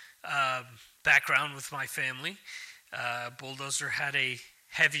background with my family. Bulldozer had a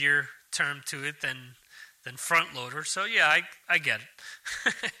heavier term to it than front loader, so yeah, I get it.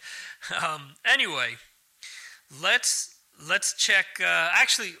 Anyway, let's check.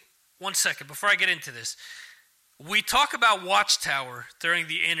 Actually, one second before I get into this. We talk about Watchtower during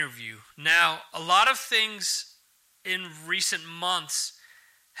the interview. Now, a lot of things in recent months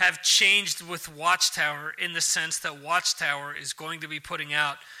have changed with Watchtower in the sense that Watchtower is going to be putting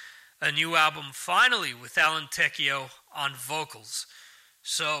out a new album finally with Alan Tecchio on vocals.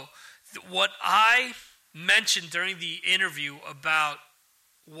 So what I mentioned during the interview about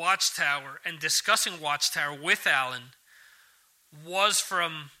Watchtower and discussing Watchtower with Alan was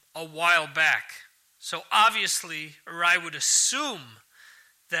from a while back. So obviously, or I would assume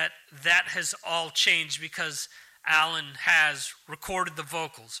that has all changed because Alan has recorded the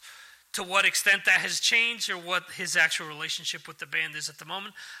vocals. To what extent that has changed or what his actual relationship with the band is at the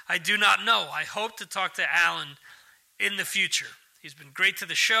moment, I do not know. I hope to talk to Alan in the future. He's been great to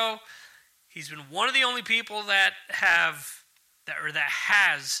the show. He's been one of the only people that has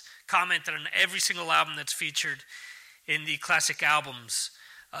commented on every single album that's featured in the Classic Albums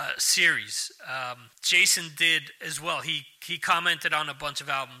series. Jason did as well. He commented on a bunch of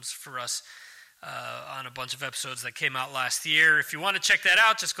albums for us on a bunch of episodes that came out last year. If you want to check that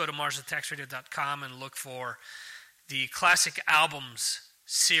out, just go to MarsAttacksRadio.com and look for the Classic Albums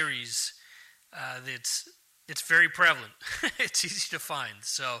series. It's very prevalent. It's easy to find.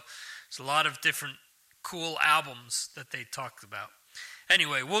 So there's a lot of different cool albums that they talked about.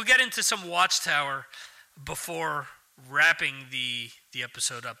 Anyway, we'll get into some Watchtower before wrapping the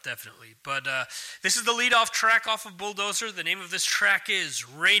episode up, definitely. But this is the lead-off track off of Bulldozer. The name of this track is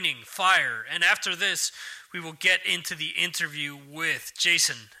Raining Fire. And after this, we will get into the interview with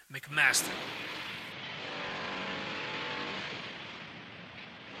Jason McMaster.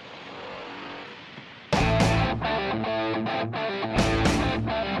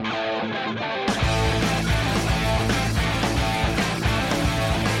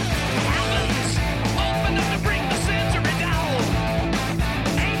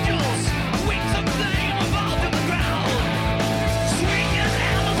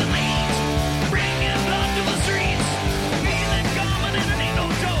 Bring it up to the streets. Feel it coming and it ain't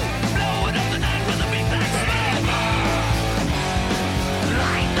no joke. Blow it up the night.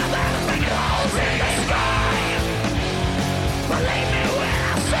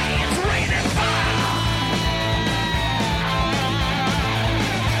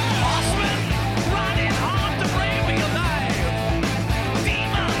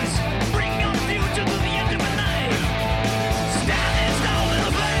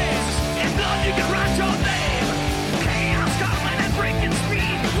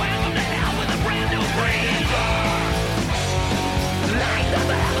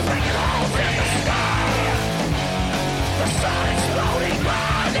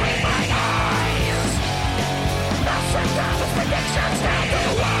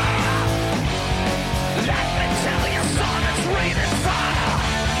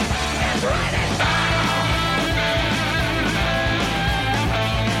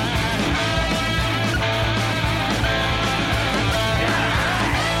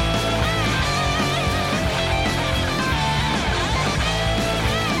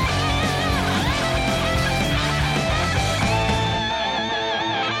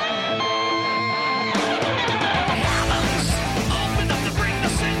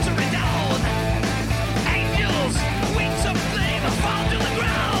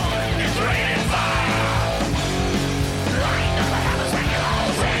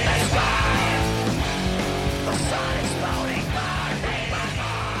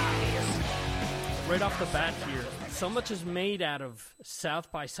 right off the bat here, so much is made out of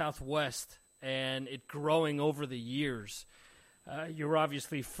South by Southwest and it growing over the years. You're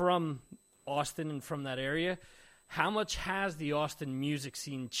obviously from Austin and from that area. How much has the Austin music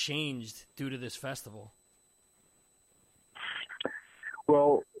scene changed due to this festival?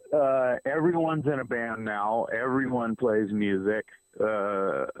 Well, everyone's in a band now. Everyone plays music.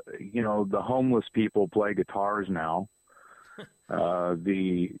 The homeless people play guitars now.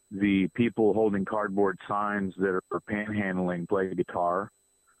 The people holding cardboard signs that are panhandling play guitar.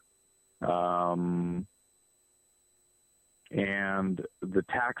 And the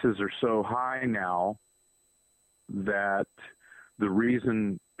taxes are so high now that the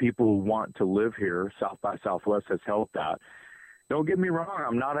reason people want to live here, South by Southwest has helped that. Don't get me wrong,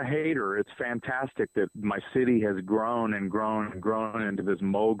 I'm not a hater. It's fantastic that my city has grown and grown and grown into this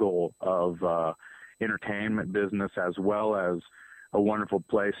mogul of entertainment business, as well as a wonderful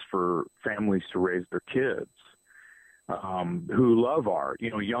place for families to raise their kids who love art.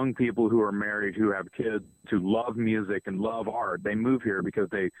 Young people who are married, who have kids, who love music and love art. They move here because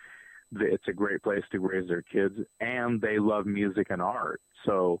it's a great place to raise their kids, and they love music and art.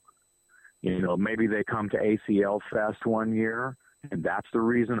 So, maybe they come to ACL Fest one year, and that's the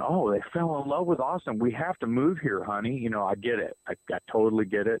reason, they fell in love with Austin. We have to move here, honey. I get it. I totally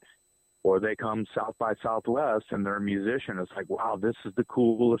get it. Or they come South by Southwest, and they're a musician. It's like, wow, this is the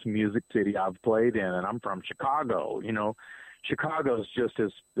coolest music city I've played in, and I'm from Chicago. Chicago's just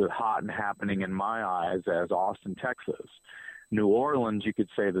as hot and happening in my eyes as Austin, Texas. New Orleans, you could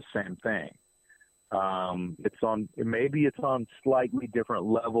say the same thing. Maybe it's on slightly different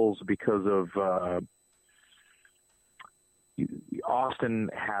levels because of Austin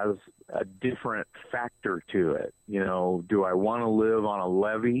has a different factor to it. Do I want to live on a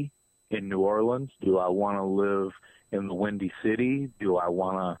levee in New Orleans? Do I want to live in the Windy City? Do I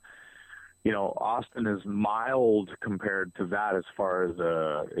want to, Austin is mild compared to that as far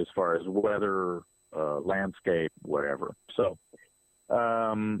as weather, landscape, whatever. So,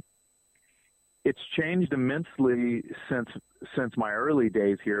 it's changed immensely since my early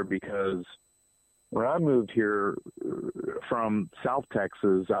days here, because when I moved here from South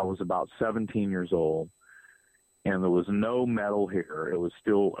Texas, I was about 17 years old, and there was no metal here. It was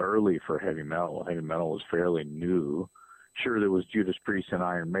still early for heavy metal. Heavy metal was fairly new. Sure, there was Judas Priest and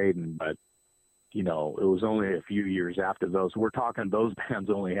Iron Maiden, but, it was only a few years after those. We're talking those bands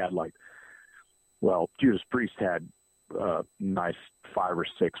only had Judas Priest had nice 5 or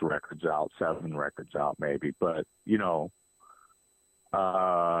 6 records out, 7 records out maybe, but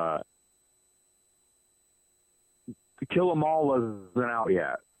Kill 'Em All wasn't out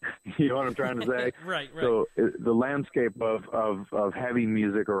yet. You know what I'm trying to say? Right. So the landscape of heavy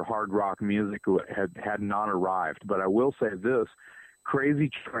music or hard rock music had not arrived. But I will say this: Crazy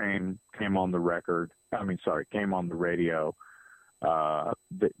Train came on the radio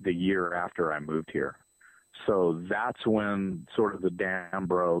the year after I moved here. So that's when sort of the dam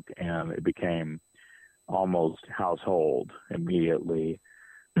broke and it became almost household immediately.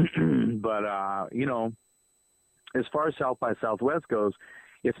 But, as far as South by Southwest goes,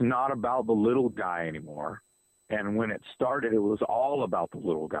 it's not about the little guy anymore. And when it started, it was all about the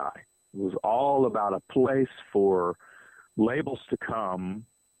little guy. It was all about a place for labels to come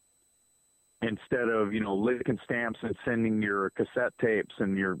instead of, licking stamps and sending your cassette tapes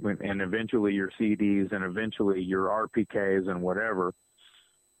and eventually your CDs and eventually your RPKs and whatever.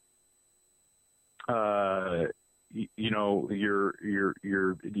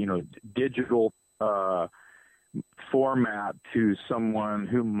 Your digital format to someone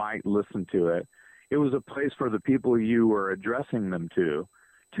who might listen to it. It was a place for the people you were addressing them to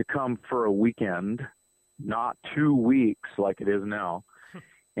come for a weekend, not 2 weeks like it is now,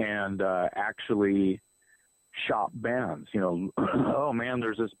 and actually shop bands. Oh man,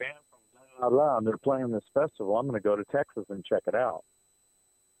 there's this band from blah, blah, blah, and they're playing this festival. I'm going to go to Texas and check it out.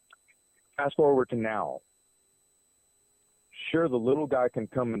 Fast forward to now. Sure, the little guy can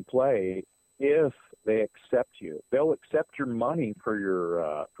come and play if they accept you. They'll accept your money for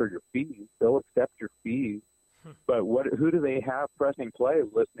your fees. They'll accept your fees. But who do they have pressing play,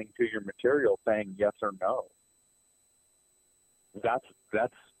 listening to your material, saying yes or no?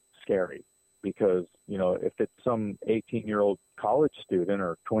 That's scary, because if it's some 18-year-old college student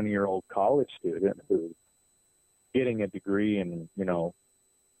or 20-year-old college student who's getting a degree in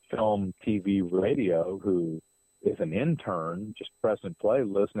film, TV, radio, who is an intern, just pressing play,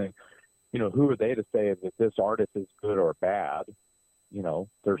 listening. Who are they to say that this artist is good or bad?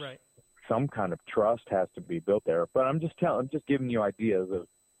 There's right. Some kind of trust has to be built there. But I'm just giving you ideas of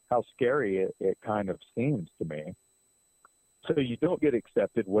how scary it kind of seems to me. So you don't get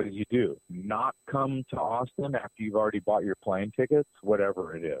accepted. What do? Not come to Austin after you've already bought your plane tickets,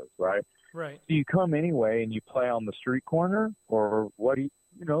 whatever it is, right? Right. Do you come anyway and you play on the street corner, or what do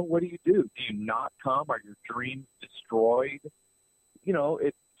what do you do? Do you not come? Are your dreams destroyed?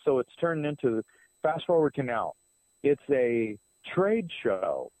 So it's turned into, fast forward to now, it's a trade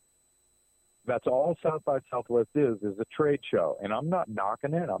show. That's all South by Southwest is a trade show. And I'm not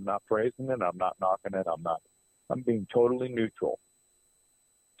knocking it. I'm not praising it. I'm not knocking it. I'm being totally neutral.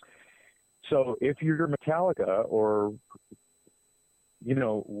 So if you're Metallica or,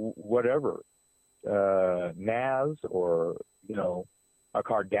 whatever, Nas or, a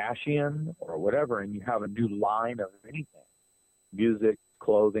Kardashian or whatever, and you have a new line of anything, music,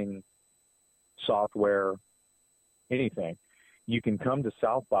 clothing, software, anything, you can come to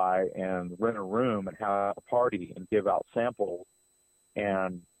South by and rent a room and have a party and give out samples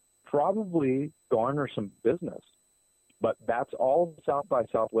and probably garner some business. But that's all South by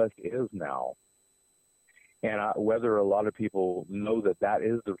Southwest is now. And whether a lot of people know that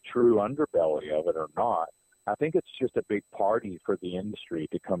is the true underbelly of it or not, I think it's just a big party for the industry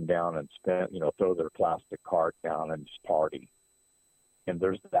to come down and spend, throw their plastic cart down and just party. And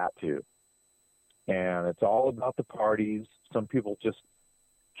there's that too. And it's all about the parties. Some people just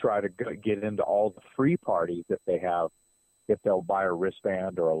try to get into all the free parties that they have. If they'll buy a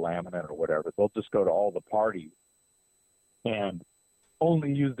wristband or a laminate or whatever, they'll just go to all the parties and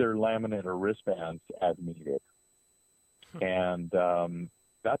only use their laminate or wristbands as needed. And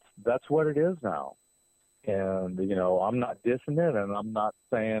that's what it is now. And, I'm not dissing it, and I'm not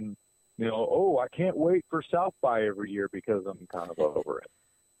saying, I can't wait for South by every year because I'm kind of over it.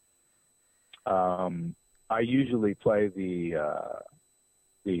 I usually play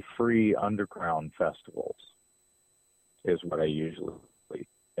the free underground festivals is what I usually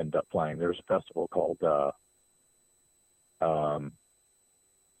end up playing. There's a festival called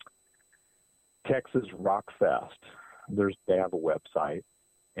Texas Rock Fest. They have a website,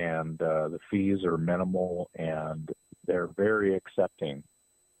 and the fees are minimal, and they're very accepting.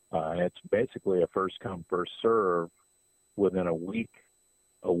 It's basically a first come, first serve within a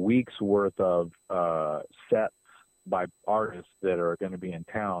week's worth of sets by artists that are going to be in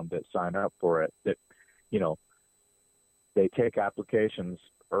town that sign up for it. That, they take applications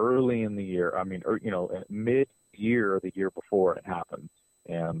early in the year. I mean, mid-year, the year before it happens.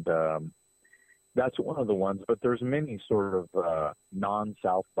 And that's one of the ones, but there's many sort of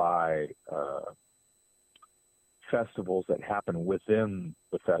non-South by festivals that happen within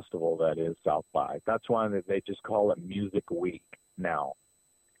the festival that is South by. That's why they just call it Music Week now.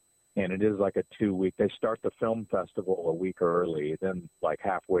 And it is like a 2-week. They start the film festival a week early. Then like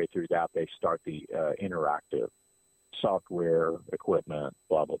halfway through that, they start the interactive software, equipment,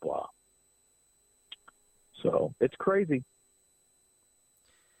 blah, blah, blah. So it's crazy.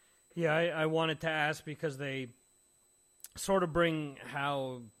 Yeah, I wanted to ask because they sort of bring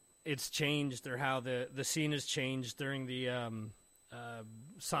how it's changed or how the scene has changed during the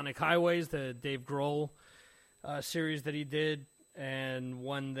Sonic Highways, the Dave Grohl series that he did. And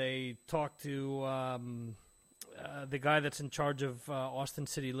when they talked to the guy that's in charge of Austin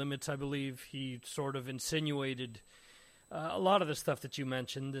City Limits, I believe, he sort of insinuated a lot of the stuff that you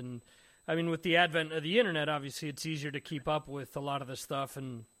mentioned. And, I mean, with the advent of the Internet, obviously it's easier to keep up with a lot of the stuff.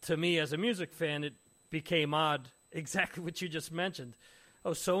 And to me, as a music fan, it became odd, exactly what you just mentioned.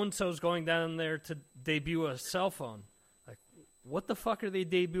 Oh, so-and-so's going down there to debut a cell phone. Like, what the fuck are they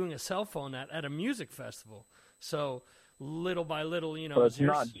debuting a cell phone at a music festival? So little by little, But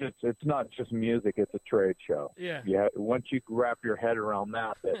it's not just music. It's a trade show. Yeah. Once you wrap your head around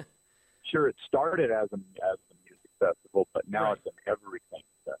that sure, it started as a music festival, but now it's an everything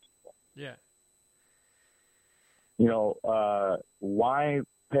festival. Yeah. Why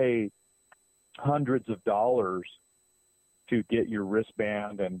pay hundreds of dollars to get your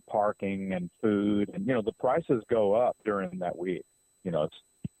wristband and parking and food? And, the prices go up during that week. It's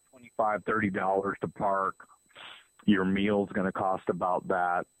 $25, $30 to park. Your meal's going to cost about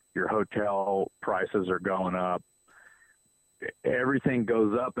that. Your hotel prices are going up. Everything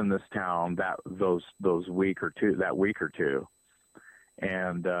goes up in this town that week or two.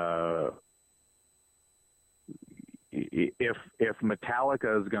 And if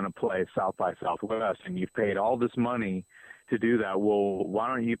Metallica is going to play South by Southwest and you've paid all this money to do that, well, why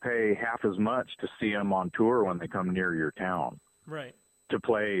don't you pay half as much to see them on tour when they come near your town? Right. To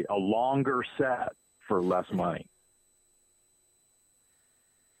play a longer set for less money.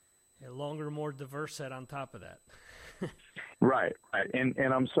 A longer, more diverse set on top of that. Right. And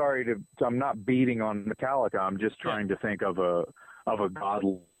I'm sorry I'm not beating on Metallica. I'm just trying to think of a god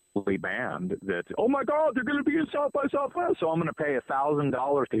band that, oh my God, they're going to be in South by Southwest, so I'm going to pay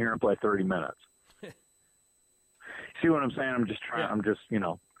 $1,000 to hear them play 30 minutes. See what I'm saying? I'm just trying. Yeah. I'm just,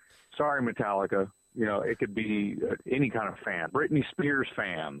 sorry, Metallica. It could be any kind of fan. Britney Spears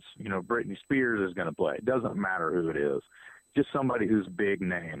fans. Britney Spears is going to play. It doesn't matter who it is. Just somebody who's big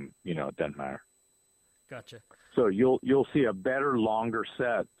name. It doesn't matter. Gotcha. So you'll see a better, longer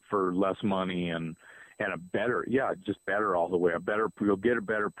set for less money and a better, just better all the way. You'll get a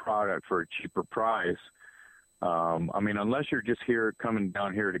better product for a cheaper price. Unless you're just coming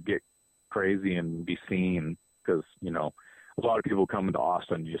down here to get crazy and be seen, because a lot of people come into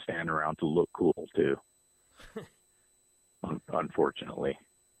Austin just stand around to look cool too. Unfortunately.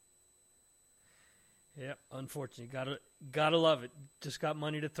 Yeah, unfortunately, gotta love it. Just got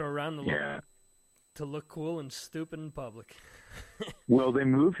money to throw around to look cool and stupid in public. Well, they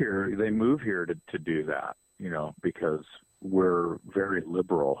move here to do that, because we're very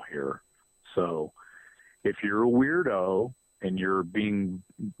liberal here. So if you're a weirdo and you're being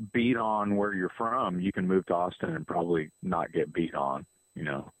beat on where you're from, you can move to Austin and probably not get beat on,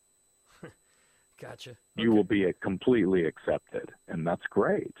 Gotcha. Okay. You will be completely accepted, and that's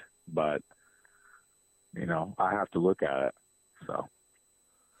great. But, I have to look at it, so.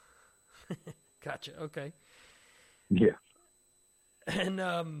 Gotcha. Okay. Yeah.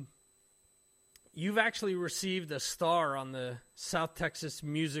 And you've actually received a star on the South Texas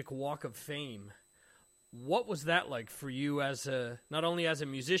Music Walk of Fame. What was that like for you not only as a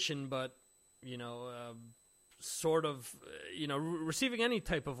musician, but, receiving any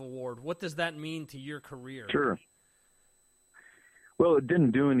type of award? What does that mean to your career? Sure. Well, it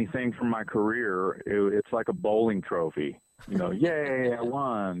didn't do anything for my career. It's like a bowling trophy. Yay, I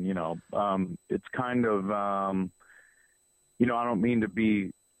won. It's kind of, I don't mean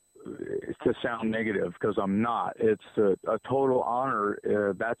to sound negative, because I'm not. It's a total honor.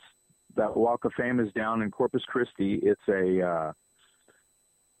 That Walk of Fame is down in Corpus Christi. It's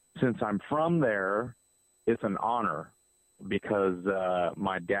since I'm from there, it's an honor, because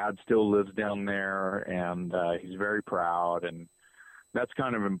my dad still lives down there, and he's very proud, and that's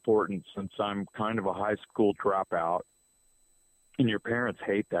kind of important since I'm kind of a high school dropout, and your parents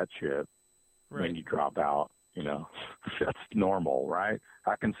hate that shit when you drop out. That's normal, right?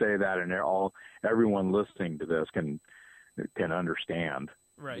 I can say that, and everyone listening to this can understand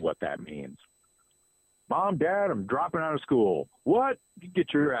what that means. Mom, Dad, I'm dropping out of school. What? You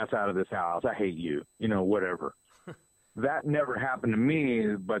get your ass out of this house. I hate you. Whatever. That never happened to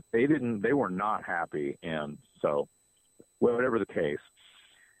me, but they were not happy. And so, whatever the case,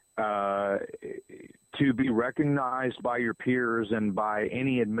 to be recognized by your peers and by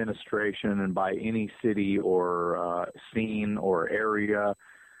any administration and by any city or scene or area,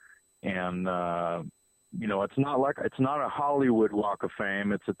 and it's not a Hollywood Walk of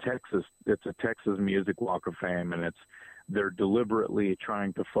Fame. It's a Texas Music Walk of Fame, and they're deliberately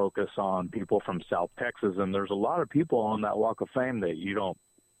trying to focus on people from South Texas, and there's a lot of people on that Walk of Fame that you don't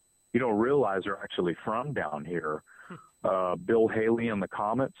realize are actually from down here. Bill Haley and the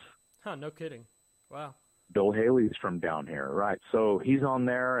Comets. Huh, no kidding. Wow. Bill Haley's from down here, right? So he's on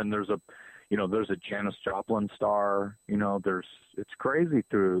there, and there's a Janis Joplin star. It's crazy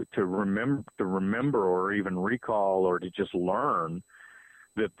to remember or even recall or to just learn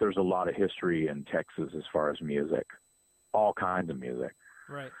that there's a lot of history in Texas as far as music, all kinds of music.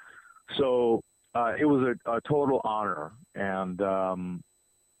 Right. So it was a total honor, and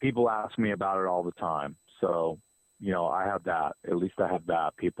people ask me about it all the time. So, I have that. At least I have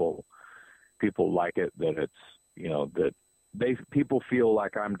that. People like it, that it's, that people feel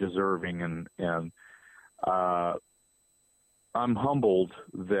like I'm deserving, and I'm humbled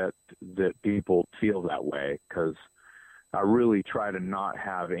that people feel that way, because I really try to not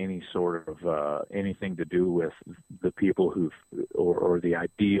have any sort of anything to do with the people or the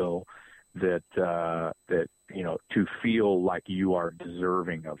ideal that to feel like you are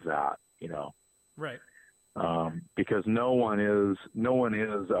deserving of that, right? Because no one is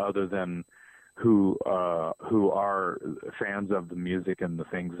other than who are fans of the music and the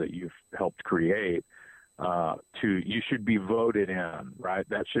things that you've helped create. You should be voted in, right?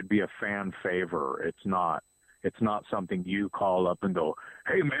 That should be a fan favor. It's not something you call up and go,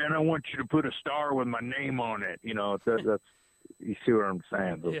 hey man, I want you to put a star with my name on it. That's you see what I'm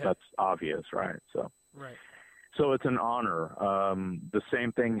saying? Yeah. That's obvious, right? So, right. So it's an honor. The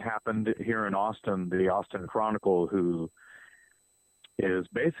same thing happened here in Austin. The Austin Chronicle, who is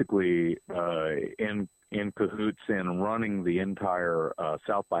basically in cahoots in running the entire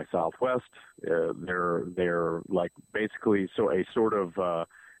South by Southwest. They're like basically a sort of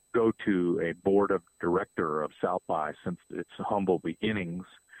go to a board of director of South by since its humble beginnings.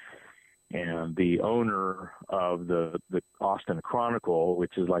 And the owner of the Austin Chronicle,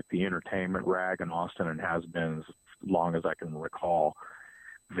 which is like the entertainment rag in Austin and has been as long as I can recall,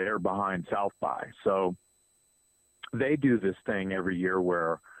 they're behind South by. So they do this thing every year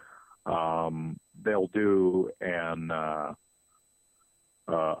where they'll do an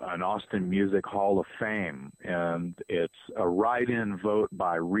Austin Music Hall of Fame, and it's a write-in vote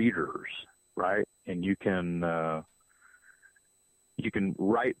by readers, right? And you can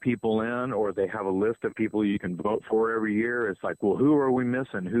write people in, or they have a list of people you can vote for every year. It's like, well, who are we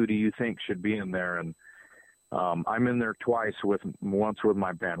missing? Who do you think should be in there? And I'm in there twice, once with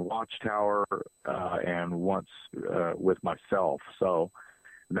my band Watchtower and once with myself. So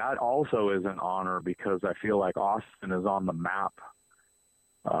that also is an honor because I feel like Austin is on the map.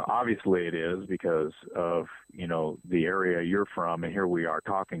 Obviously it is because of, the area you're from, and here we are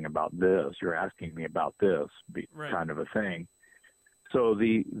talking about this. You're asking me about this right. kind of a thing. So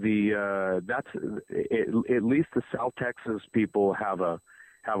that's at least the South Texas people have a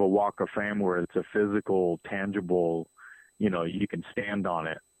walk of fame where it's a physical, tangible, you can stand on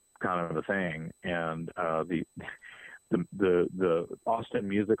it kind of a thing. And the Austin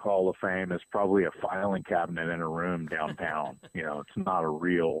Music Hall of Fame is probably a filing cabinet in a room downtown. It's not a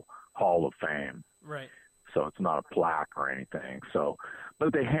real Hall of Fame. Right. So it's not a plaque or anything. So,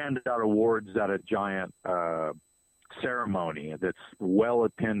 but they hand out awards at a giant ceremony that's well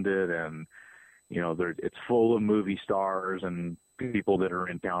attended, and it's full of movie stars and people that are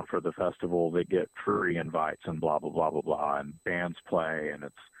in town for the festival that get free invites and blah blah blah blah blah, and bands play, and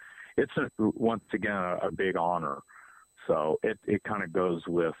it's once again a big honor. So it kind of goes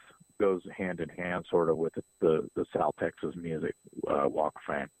hand in hand sort of with the South Texas Music Walk of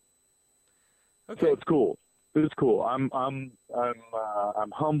Fame. Okay. So it's cool. It's cool. I'm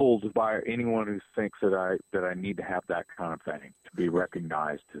humbled by anyone who thinks that I need to have that kind of thing. To be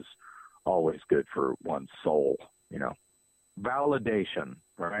recognized is always good for one's soul, Validation,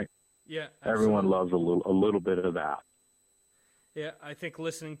 right? Yeah. Absolutely. Everyone loves a little bit of that. Yeah, I think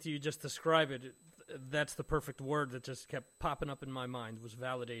listening to you just describe it, that's the perfect word that just kept popping up in my mind, was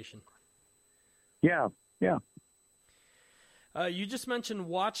validation. Yeah. You just mentioned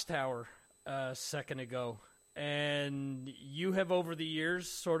Watchtower a second ago. And you have, over the years,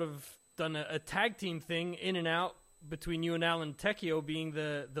 sort of done a tag team thing in and out between you and Alan Tecchio being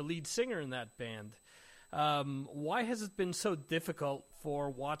the lead singer in that band. Why has it been so difficult for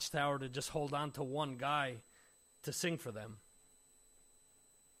Watchtower to just hold on to one guy to sing for them?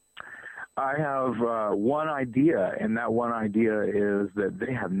 I have one idea, and that one idea is that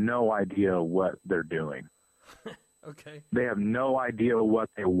they have no idea what they're doing. Okay. They have no idea what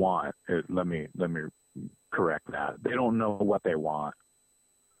they want. Let me correct that. They don't know what they want.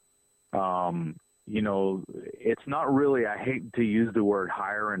 It's not really, I hate to use the word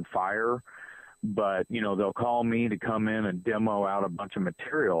hire and fire, but, they'll call me to come in and demo out a bunch of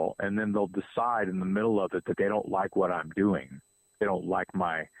material, and then they'll decide in the middle of it that they don't like what I'm doing. They don't like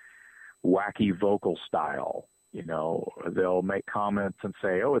my wacky vocal style. They'll make comments and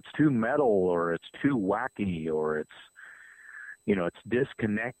say, oh, it's too metal, or it's too wacky, or it's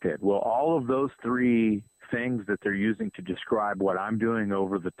disconnected. Well, all of those three things that they're using to describe what I'm doing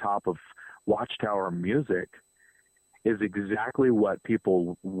over the top of Watchtower music is exactly what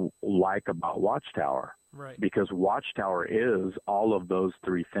people like about Watchtower. Right. Because Watchtower is all of those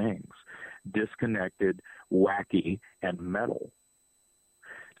three things: disconnected, wacky, and metal.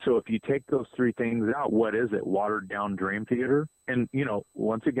 So if you take those three things out, what is it? Watered down Dream Theater? And,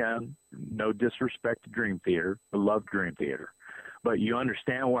 once again, no disrespect to Dream Theater. I love Dream Theater. But you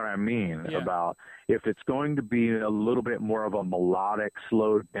understand what I mean about if it's going to be a little bit more of a melodic,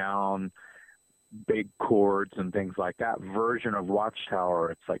 slowed down, big chords and things like that version of Watchtower,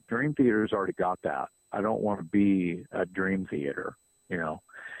 it's like Dream Theater's already got that. I don't want to be a Dream Theater,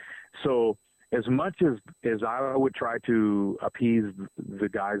 So as much as I would try to appease the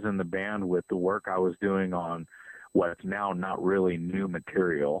guys in the band with the work I was doing on what's now not really new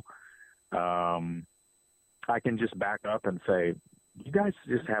material, I can just back up and say, you guys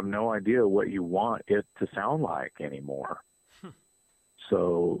just have no idea what you want it to sound like anymore.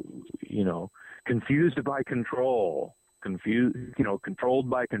 So, confused by control, controlled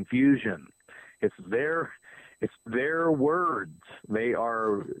by confusion. It's their words. They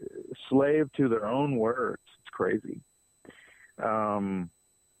are slave to their own words. It's crazy. Alan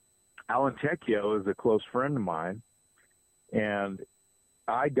Tecchio is a close friend of mine, and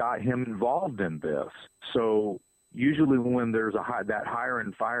I got him involved in this. So usually when there's that hire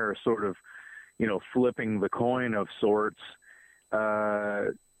and fire sort of, flipping the coin of sorts,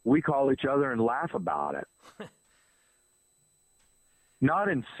 we call each other and laugh about it. Not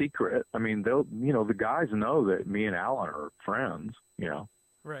in secret. I mean, they'll, the guys know that me and Alan are friends,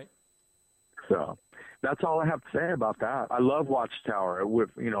 Right. So that's all I have to say about that. I love Watchtower.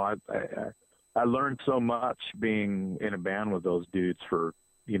 I learned so much being in a band with those dudes for,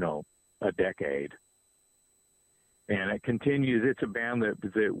 a decade. And it continues. It's a band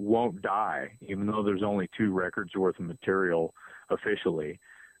that won't die, even though there's only 2 records worth of material officially.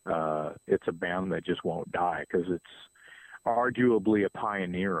 It's a band that just won't die because it's arguably a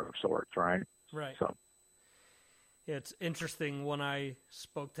pioneer of sorts, right? Right. So it's interesting. When I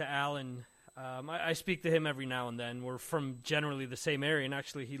spoke to Alan, I speak to him every now and then. We're from generally the same area, and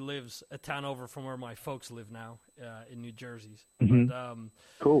actually he lives a town over from where my folks live now, in New Jersey. Mm-hmm. But,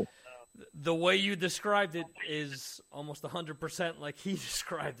 cool. The way you described it is almost 100% like he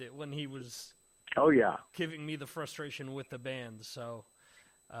described it when he was giving me the frustration with the band. So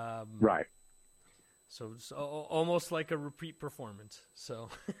right. So it's almost like a repeat performance. So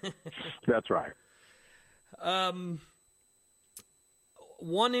that's right.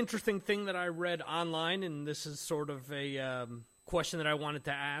 One interesting thing that I read online, and this is sort of a question that I wanted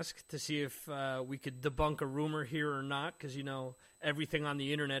to ask to see if we could debunk a rumor here or not, because everything on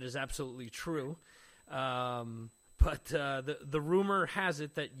the internet is absolutely true. But the rumor has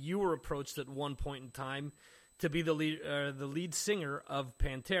it that you were approached at one point in time to be the lead singer of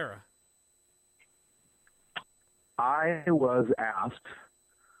Pantera. I was asked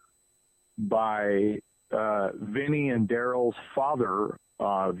by Vinny and Daryl's father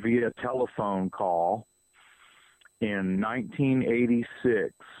via telephone call in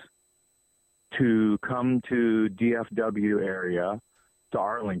 1986 to come to DFW area, to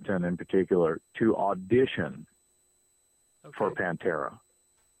Arlington in particular, to audition for Pantera.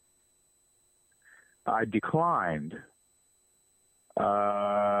 I declined.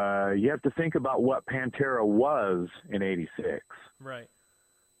 You have to think about what Pantera was in 86. Right.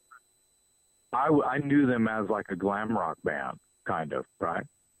 I knew them as like a glam rock band, kind of, right?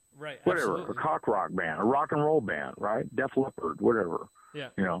 Right. Whatever, Absolutely. a cock rock band, a rock and roll band, right? Def Leppard, whatever. Yeah.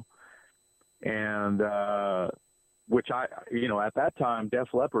 And which at that time,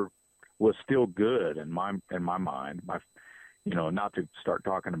 Def Leppard was still good in my mind. Not to start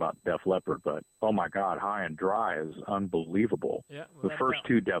talking about Def Leppard, but oh my God, High and Dry is unbelievable. Yeah, the first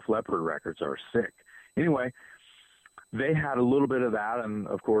 2 Def Leppard records are sick. Anyway, they had a little bit of that, and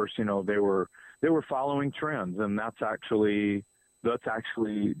of course, they were following trends, and that's actually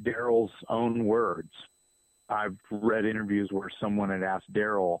Daryl's own words. I've read interviews where someone had asked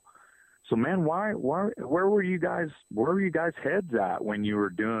Daryl, "So man, where were you guys heads at when you were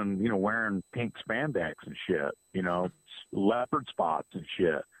doing, wearing pink spandex and shit, leopard spots and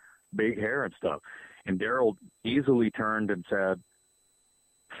shit, big hair and stuff?" And Daryl easily turned and said,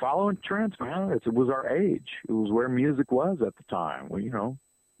 "Following trends, man. It was our age. It was where music was at the time. Well,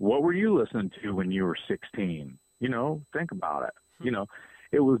 what were you listening to when you were 16? Think about it.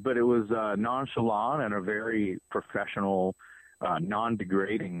 It was nonchalant and a very professional,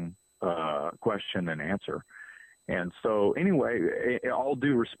 non-degrading question and answer. And so anyway, all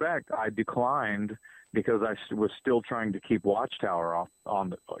due respect, I declined because I was still trying to keep Watchtower off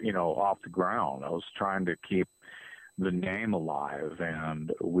the ground. I was trying to keep the name alive,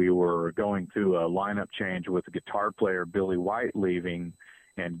 and we were going through a lineup change with the guitar player Billy White leaving,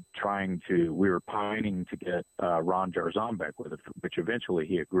 and we were pining to get Ron Jarzambek with it, which eventually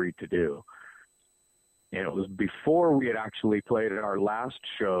he agreed to do. And it was before we had actually played our last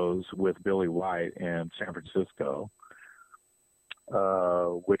shows with Billy White in San Francisco,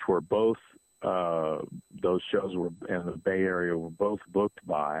 which were both, those shows were in the Bay Area, were both booked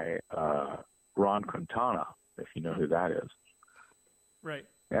by Ron Quintana, if you know who that is. Right.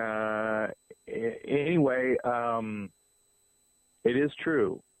 Anyway, it is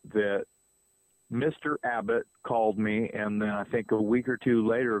true that Mr. Abbott called me, and then I think a week or 2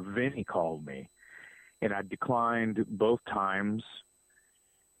 later, Vinny called me, and I declined both times.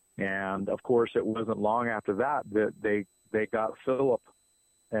 And of course, it wasn't long after that they got Philip,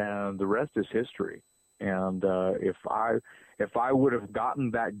 and the rest is history. And if I would have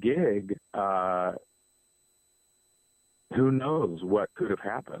gotten that gig, who knows what could have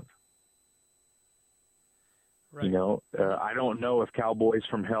happened. Right. I don't know if Cowboys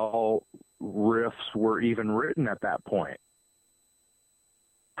from Hell riffs were even written at that point.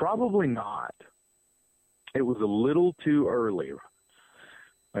 Probably not. It was a little too early.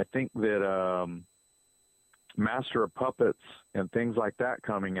 I think that Master of Puppets and things like that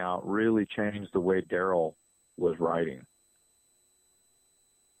coming out really changed the way Daryl was writing.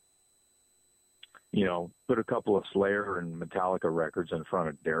 Put a couple of Slayer and Metallica records in front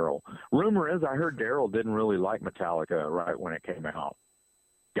of Daryl. Rumor is I heard Daryl didn't really like Metallica right when it came out.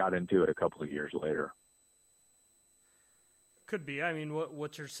 got into it a couple of years later. Could be. I mean,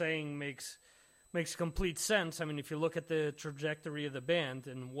 what you're saying makes complete sense. I mean, if you look at the trajectory of the band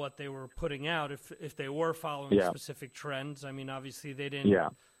and what they were putting out, if they were following specific trends, I mean, obviously they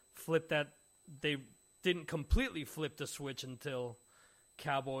didn't flip that. They didn't completely flip the switch until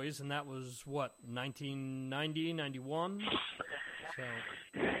Cowboys, and that was, 1990, 91? So.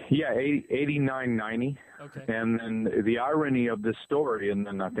 Yeah, 89, 90. Okay. And then the irony of this story, and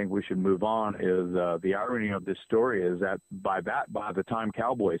then I think we should move on, is the irony of this story is that by the time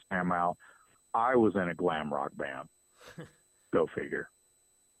Cowboys came out, I was in a glam rock band. Go figure.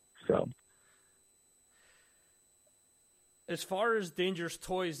 So. As far as Dangerous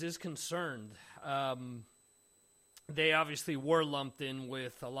Toys is concerned, they obviously were lumped in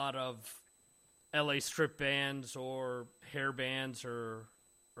with a lot of LA strip bands or hair bands or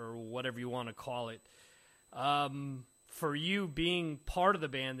whatever you want to call it. For you being part of the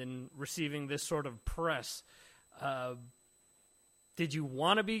band and receiving this sort of press, did you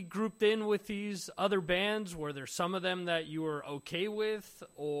want to be grouped in with these other bands? Were there some of them that you were okay with,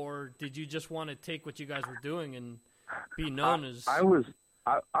 or did you just want to take what you guys were doing and be known as...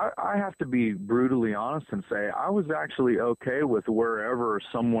 I have to be brutally honest and say I was actually okay with wherever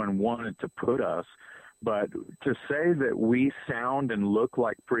someone wanted to put us, but to say that we sound and look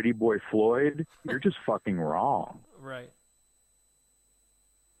like Pretty Boy Floyd, you're just fucking wrong. Right.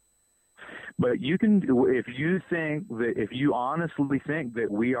 But you can, if you honestly think that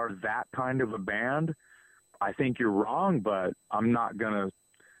we are that kind of a band, I think you're wrong, but I'm not going to.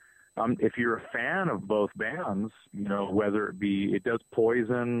 If you're a fan of both bands, you know, whether it does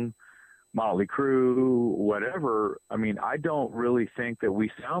Poison, Motley Crue, whatever, I mean, I don't really think that we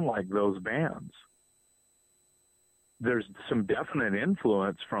sound like those bands. There's some definite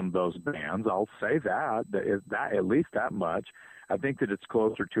influence from those bands. I'll say that at least that much. I think that it's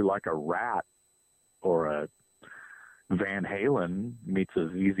closer to like a Rat or a Van Halen meets a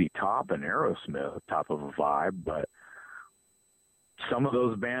ZZ Top and Aerosmith type of a vibe, but some of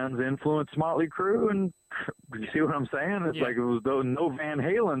those bands influenced Motley Crue, and you see what I'm saying? It's like, if it was no Van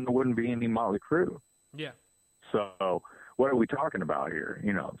Halen, there wouldn't be any Motley Crue. Yeah. So what are we talking about here?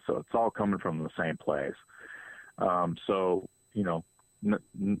 You know, so it's all coming from the same place. So, you know,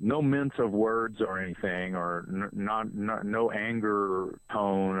 no mince of words or anything, or no anger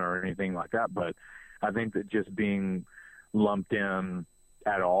tone or anything like that. But I think that just being lumped in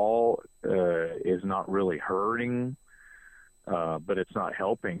at all is not really hurting. But it's not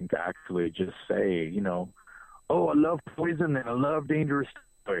helping to actually just say, you know, oh, I love Poison and I love Dangerous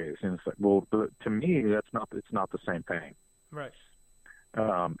Toys. And it's like, well, to me, it's not the same thing. Right.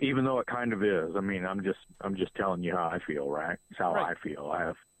 Even though it kind of is. I mean, I'm just telling you how I feel, right? It's how I feel.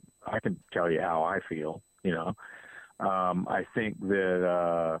 I can tell you how I feel, you know. I think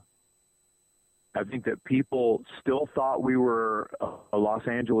that people still thought we were a Los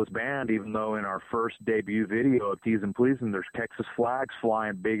Angeles band, even though in our first debut video of Tease and Pleasin', there's Texas flags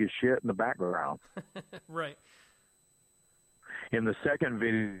flying big as shit in the background. Right. In the second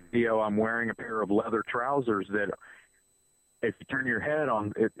video, I'm wearing a pair of leather trousers that, if you turn your head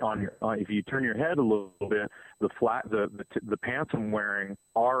if you turn your head a little bit, the pants I'm wearing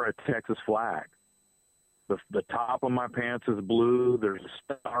are a Texas flag. The top of my pants is blue. There's a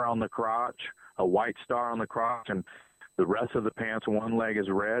star on the crotch, a white star on the crotch, and the rest of the pants, one leg is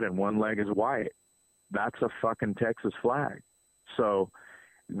red and one leg is white. That's a fucking Texas flag. So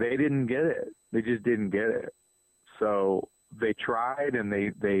they didn't get it. They just didn't get it. So they tried and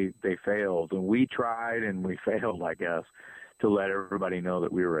they failed, and we tried and we failed, I guess, to let everybody know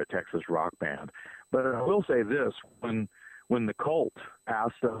that we were a Texas rock band. But I will say this: when the Cult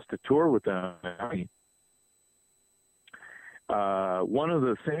asked us to tour with them, one of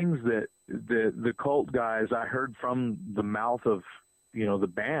the things that the Cult guys, I heard from the mouth of, you know, the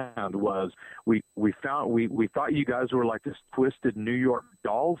band, was we thought you guys were like this twisted New York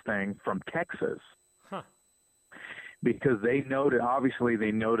Dolls thing from Texas. Huh. Because they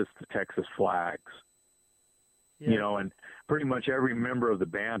noticed the Texas flags. Yeah. You know, and pretty much every member of the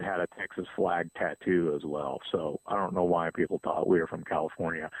band had a Texas flag tattoo as well. So I don't know why people thought we were from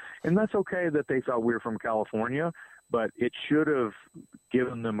California. And that's okay that they thought we were from California, but it should have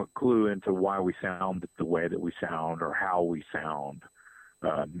given them a clue into why we sound the way that we sound, or how we sound,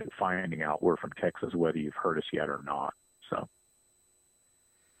 finding out we're from Texas, whether you've heard us yet or not. So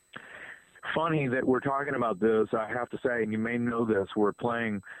funny that we're talking about this. I have to say, and you may know this, we're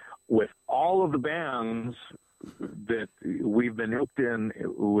playing with all of the bands that we've been hooked in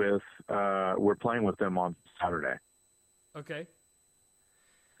with. We're playing with them on Saturday. Okay.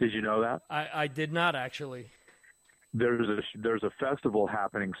 Did you know that? I did not, actually. there's a festival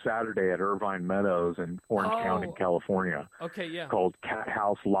happening Saturday at Irvine Meadows in Orange County, California. Okay, yeah. Called Cat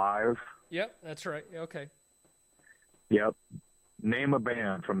House Live. Yep, that's right. Okay. Yep. Name a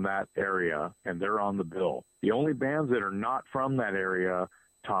band from that area, and they're on the bill. The only bands that are not from that area,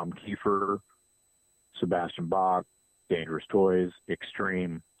 Tom Kiefer, Sebastian Bach, Dangerous Toys,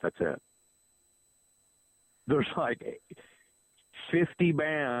 Extreme, that's it. There's like 50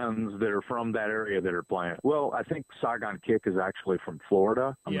 bands that are from that area that are playing. Well, I think Saigon Kick is actually from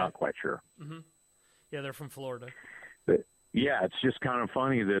Florida. I'm not quite sure. Mm-hmm. Yeah, they're from Florida. But, yeah, it's just kind of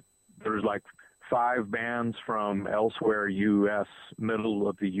funny that there's like 5 bands from elsewhere, U.S., middle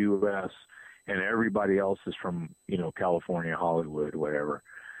of the U.S., and everybody else is from, California, Hollywood, whatever.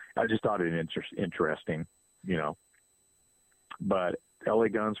 I just thought it interesting, But L.A.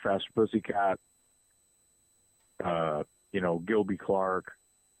 Guns, Faster Pussycat, Gilby Clark,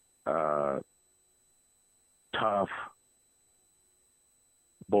 Tough,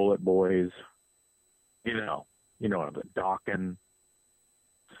 Bullet Boys, the Dokken.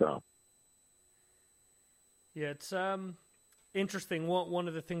 So. Yeah, it's interesting. One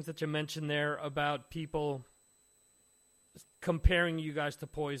of the things that you mentioned there about people comparing you guys to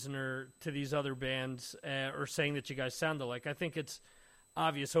Poison or to these other bands or saying that you guys sound alike, I think it's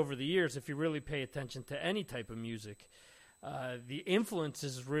obvious over the years, if you really pay attention to any type of music, the influence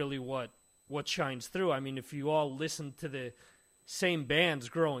is really what shines through. I mean, if you all listen to the same bands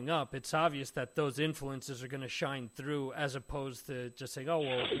growing up, it's obvious that those influences are going to shine through, as opposed to just saying, oh,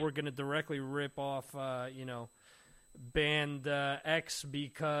 well, we're going to directly rip off, band X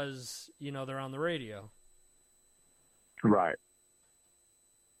because, they're on the radio. Right.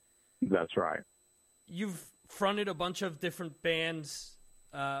 That's right. You've fronted a bunch of different bands,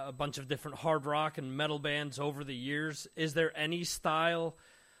 a bunch of different hard rock and metal bands over the years. Is there any style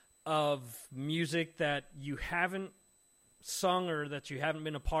of music that you haven't sung or that you haven't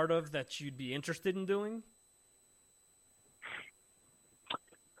been a part of that you'd be interested in doing?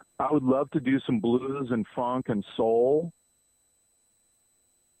 I would love to do some blues and funk and soul.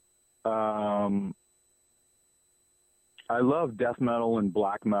 I love death metal and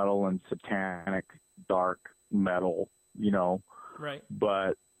black metal and satanic dark metal, Right.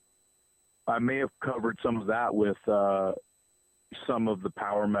 But I may have covered some of that with some of the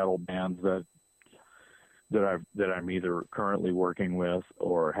power metal bands that I'm either currently working with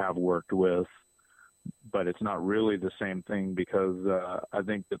or have worked with, but it's not really the same thing because I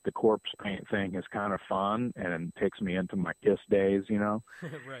think that the corpse paint thing is kind of fun and takes me into my Kiss days,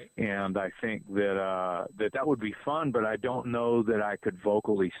 Right. And I think that that would be fun, but I don't know that I could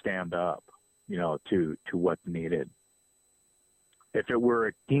vocally stand up, to what's needed. If it were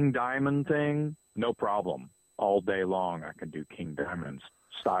a King Diamond thing, no problem. All day long I can do King Diamond's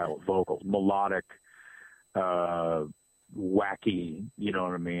style of vocals, melodic, wacky,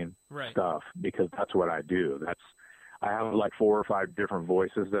 right. stuff, because that's what I do. I have like 4 or 5 different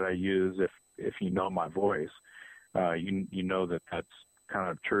voices that I use. If you know my voice, you know that that's kind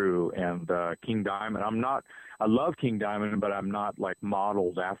of true. And King Diamond, I love King Diamond, but I'm not like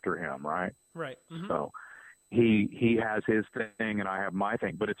modeled after him, right? Right. Mm-hmm. So he has his thing and I have my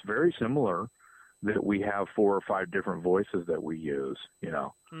thing, but it's very similar that we have 4 or 5 different voices that we use,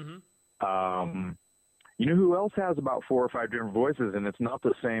 Mm-hmm. You know who else has about 4 or 5 different voices, and it's not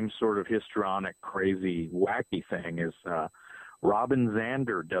the same sort of histrionic, crazy, wacky thing, is Robin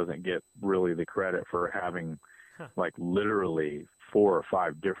Zander doesn't get really the credit for having like literally 4 or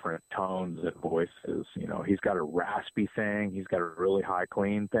 5 different tones and voices. He's got a raspy thing. He's got a really high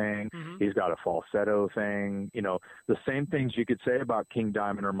clean thing. Mm-hmm. He's got a falsetto thing. The same things you could say about King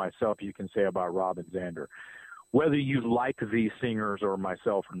Diamond or myself, you can say about Robin Zander. Whether you like these singers or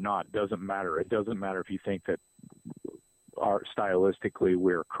myself or not, doesn't matter. It doesn't matter if you think that stylistically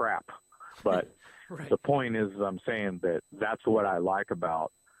we're crap. But right. The point is, I'm saying that that's what I like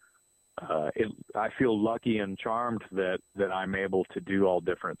about it. I feel lucky and charmed that I'm able to do all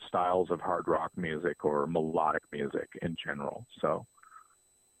different styles of hard rock music or melodic music in general. So.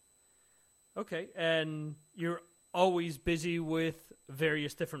 Okay, and you're always busy with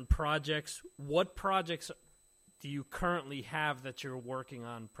various different projects. What projects do you currently have that you're working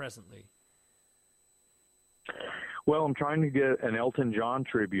on presently? Well, I'm trying to get an Elton John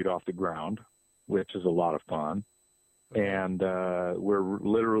tribute off the ground, which is a lot of fun. Okay. And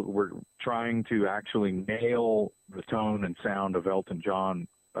we're trying to actually nail the tone and sound of Elton John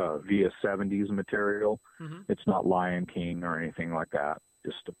via 70s material. Mm-hmm. It's not Lion King or anything like that,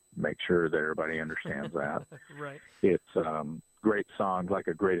 just to make sure that everybody understands that. Right. It's great songs, like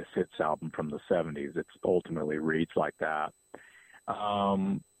a greatest hits album from the 70s. It's ultimately reads like that.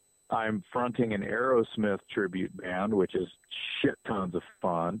 I'm fronting an Aerosmith tribute band, which is shit tons of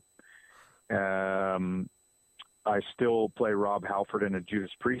fun. I still play Rob Halford in a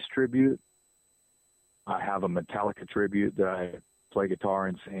Judas Priest tribute. I have a Metallica tribute that I play guitar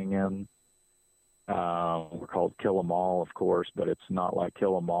and sing in. We're called Kill 'Em All, of course, but it's not like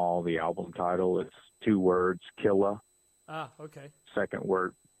Kill 'Em All, the album title. It's 2 words, Killa. Ah, okay. Second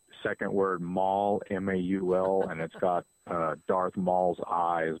word, Maul, M-A-U-L, and it's got Darth Maul's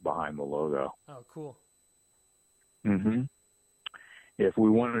eyes behind the logo. Oh, cool. Mm-hmm. If we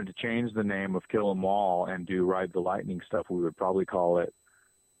wanted to change the name of Kill 'Em All and do Ride the Lightning stuff, we would probably call it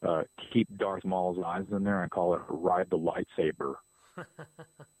keep Darth Maul's eyes in there and call it Ride the Lightsaber.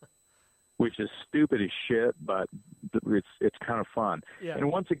 Which is stupid as shit, but it's kind of fun. Yeah.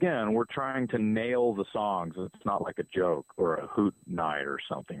 And once again, we're trying to nail the songs. It's not like a joke or a hoot night or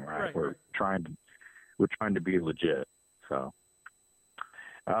something, right? We're trying to be legit. So,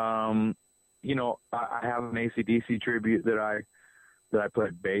 you know, I have an AC/DC tribute that I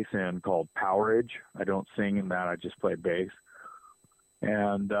played bass in called Powerage. I don't sing in that; I just play bass.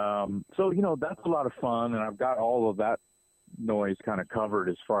 And so, you know, that's a lot of fun, and I've got all of that noise kind of covered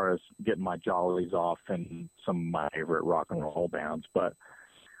as far as getting my jollies off in some of my favorite rock and roll bands. But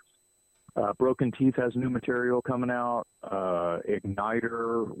Broken Teeth has new material coming out.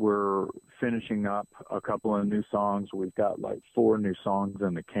 Igniter, we're finishing up a couple of new songs. We've got like 4 new songs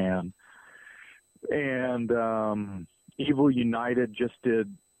in the can. And Evil United just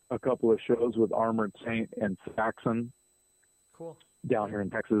did a couple of shows with Armored Saint and Saxon. Cool. Down here in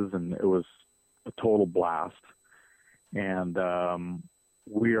Texas, and it was a total blast. And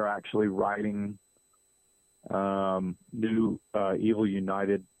we are actually writing new Evil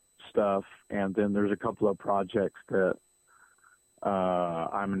United stuff, and then there's a couple of projects that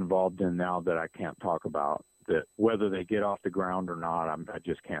I'm involved in now that I can't talk about, that whether they get off the ground or not, I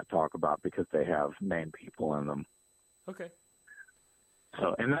just can't talk about because they have named people in them. Okay.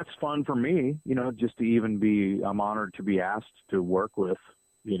 So, and that's fun for me, you know, just to even I'm honored to be asked to work with,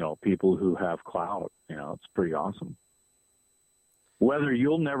 you know, people who have clout. You know, it's pretty awesome. Whether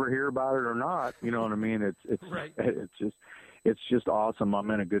you'll never hear about it or not, you know what I mean? It's right. It's just awesome.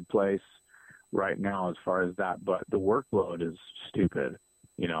 I'm in a good place right now as far as that, but the workload is stupid.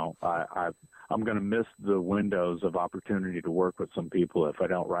 You know, I'm going to miss the windows of opportunity to work with some people if I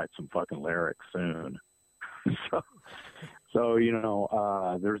don't write some fucking lyrics soon. So you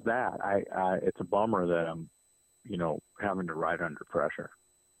know, there's that. It's a bummer that I'm, you know, having to write under pressure,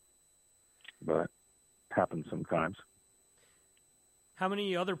 but it happens sometimes. How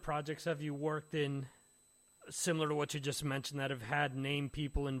many other projects have you worked in similar to what you just mentioned that have had named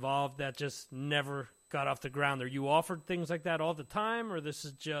people involved that just never got off the ground? Are you offered things like that all the time, or this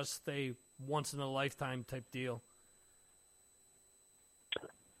is just a once-in-a-lifetime type deal?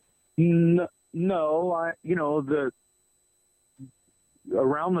 No, you know,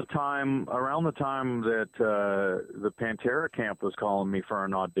 around the time that the Pantera camp was calling me for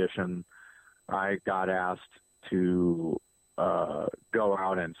an audition, I got asked to go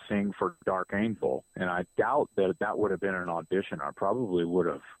out and sing for Dark Angel, and I doubt that would have been an audition. I probably would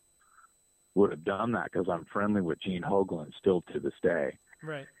have done that because I'm friendly with Gene Hoglan still to this day.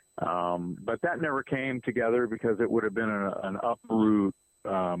 Right. But that never came together because it would have been an uproot,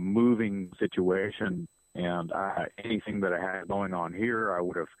 moving situation, and anything that I had going on here, I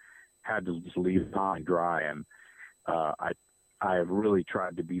would have had to just leave high and dry. And I have really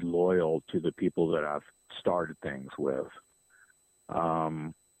tried to be loyal to the people that I've started things with.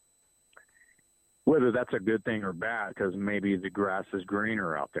 Whether that's a good thing or bad, because maybe the grass is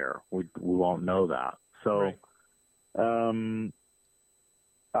greener out there. We won't know that. So, right.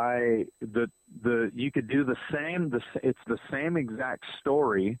 You could do the same. It's the same exact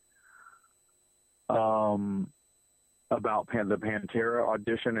story about the Pantera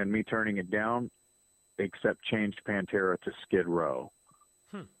audition and me turning it down, except changed Pantera to Skid Row.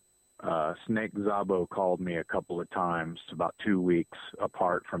 Snake Zabo called me a couple of times, about 2 weeks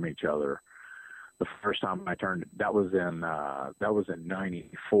apart from each other. The first time I turned, that was in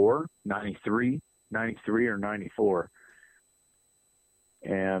 93 or 94.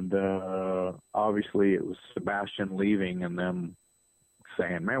 And obviously it was Sebastian leaving and them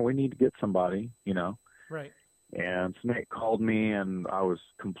saying, man, we need to get somebody, you know. Right. And Snake called me, and I was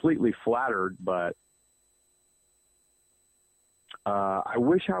completely flattered, but I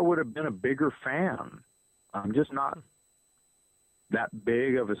wish I would have been a bigger fan. I'm just not that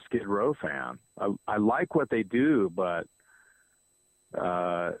big of a Skid Row fan. I like what they do, but,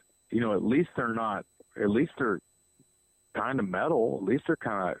 you know, at least they're kind of metal. At least they're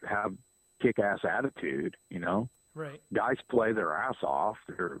kind of have kick-ass attitude, you know? Right. Guys play their ass off.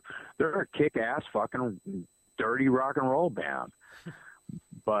 They're a kick-ass fucking dirty rock and roll band.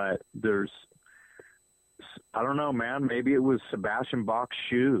 But I don't know, man, maybe it was Sebastian Bach's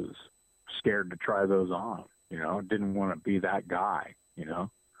shoes. Scared to try those on, didn't want to be that guy,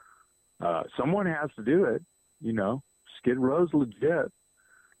 Someone has to do it, Skid Row's legit.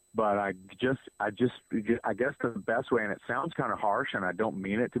 But I guess the best way, and it sounds kind of harsh, and I don't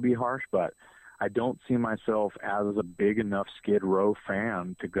mean it to be harsh, but I don't see myself as a big enough Skid Row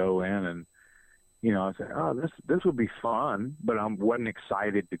fan to go in and, I say, oh, this would be fun, but I wasn't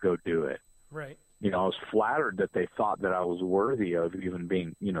excited to go do it. Right. I was flattered that they thought that I was worthy of even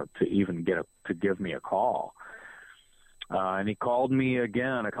being, to even to give me a call. And he called me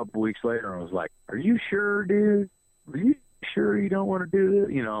again a couple weeks later and was like, "Are you sure, dude? Are you sure you don't want to do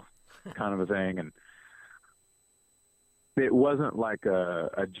this?" Kind of a thing. And it wasn't like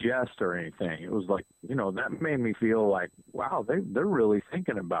a jest or anything. It was like, that made me feel like, wow, they're really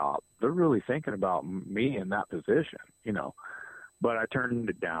thinking about me in that position, But I turned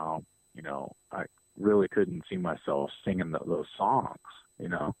it down. I really couldn't see myself singing those songs,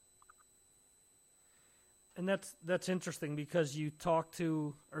 And that's interesting because you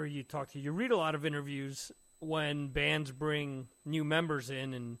read a lot of interviews when bands bring new members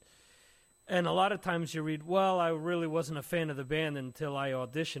in, and a lot of times you read, well, I really wasn't a fan of the band until I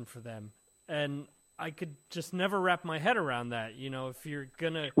auditioned for them. And I could just never wrap my head around that, if you're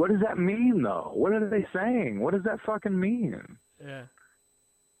gonna... What does that mean, though? What are they saying? What does that fucking mean? Yeah.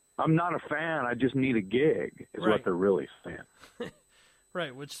 I'm not a fan. I just need a gig, is what they're really saying.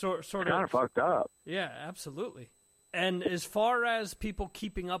 Right, which sort of... kind of fucked up. Yeah, absolutely. And as far as people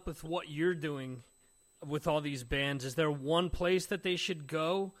keeping up with what you're doing with all these bands, is there one place that they should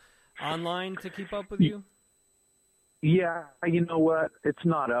go online to keep up with you? Yeah, you know what? It's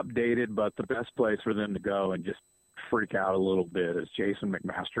not updated, but the best place for them to go and just freak out a little bit is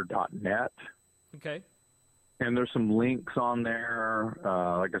jasonmcmaster.net. Okay. And there's some links on there.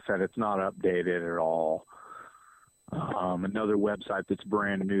 Like I said, it's not updated at all. Another website that's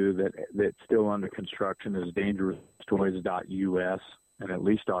brand new that's still under construction is dangeroustoys.us, and at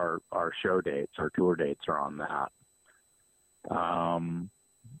least our show dates, our tour dates are on that.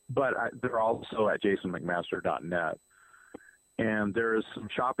 But they're also at jasonmcmaster.net. And there's some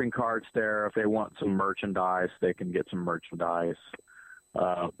shopping carts there. If they want some merchandise, they can get some merchandise.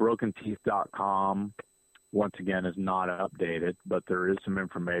 BrokenTeeth.com. Once again, is not updated, but there is some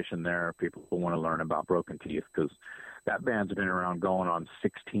information there if people want to learn about Broken Teeth, because that band's been around going on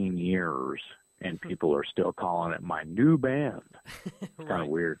 16 years, and people are still calling it my new band. It's kind of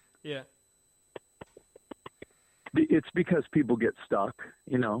weird. Yeah. It's because people get stuck,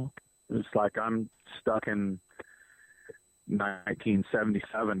 It's like I'm stuck in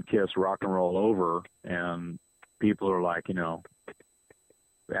 1977 Kiss Rock and Roll Over, and people are like,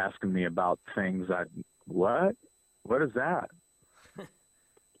 asking me about things what is that?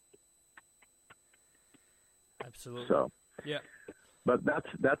 Absolutely. So, yeah. But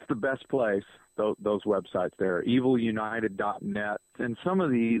that's the best place. Those websites there, evilunited.net, and some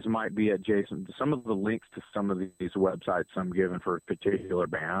of these might be at Jason. Some of the links to some of these websites I'm given for particular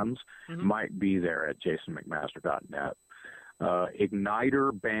bands might be there at jasonmcmaster.net.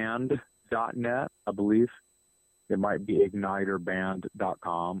 Igniterband.net, I believe. It might be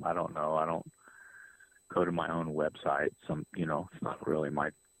igniterband.com. I don't know. I don't go to my own website. It's not really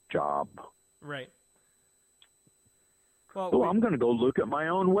my job. Right. Well, I'm going to go look at my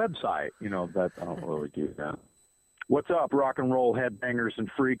own website. That I don't really do that. What's up, rock and roll headbangers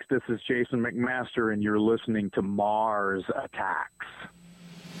and freaks? This is Jason McMaster, and you're listening to Mars Attacks.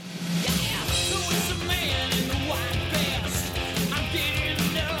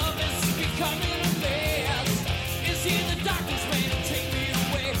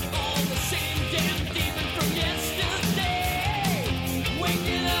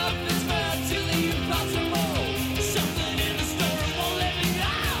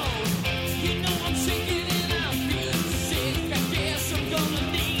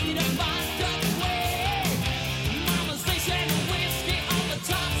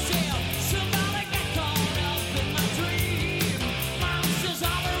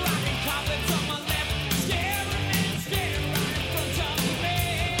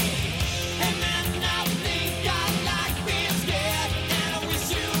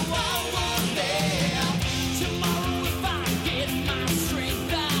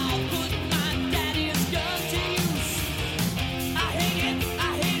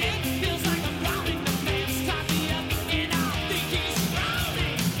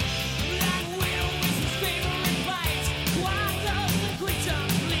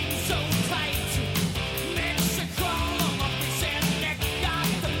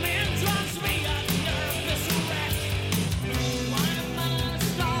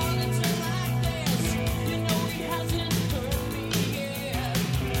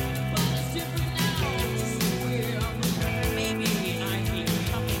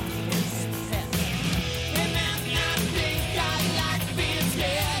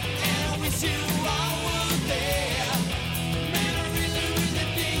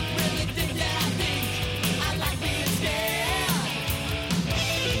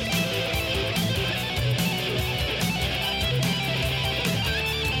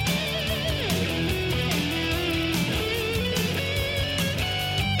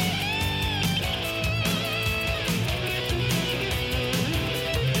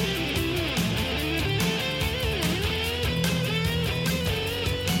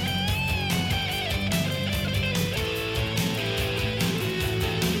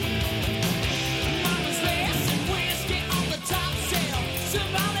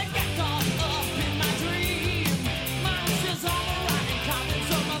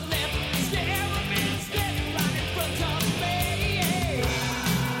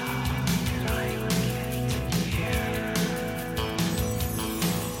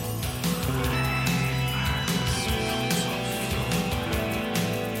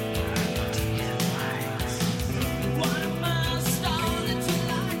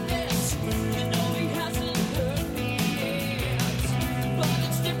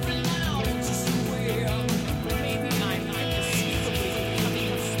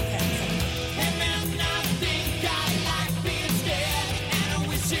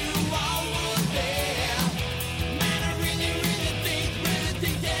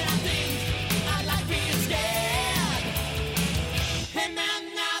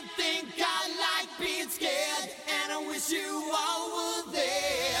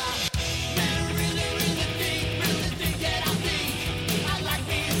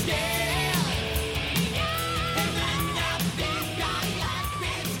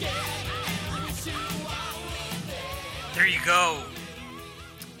 go.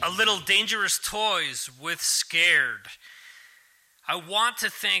 A Little Dangerous Toys with Scared. I want to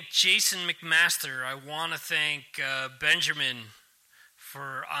thank Jason McMaster. I want to thank Benjamin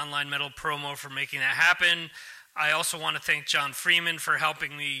for Online Metal Promo for making that happen. I also want to thank John Freeman for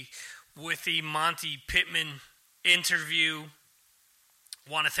helping me with the Monte Pittman interview.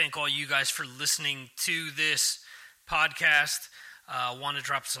 Want to thank all you guys for listening to this podcast. Want to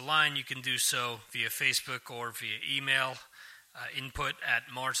drop us a line, you can do so via Facebook or via email. Input at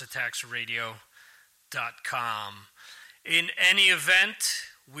MarsAttacksRadio.com. In any event,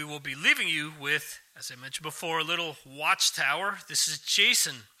 we will be leaving you with, as I mentioned before, a little Watchtower. This is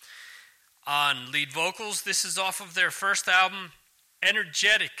Jason on lead vocals. This is off of their first album,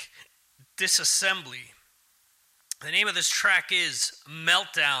 Energetic Disassembly. The name of this track is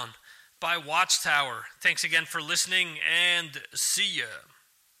Meltdown by Watchtower. Thanks again for listening, and see ya.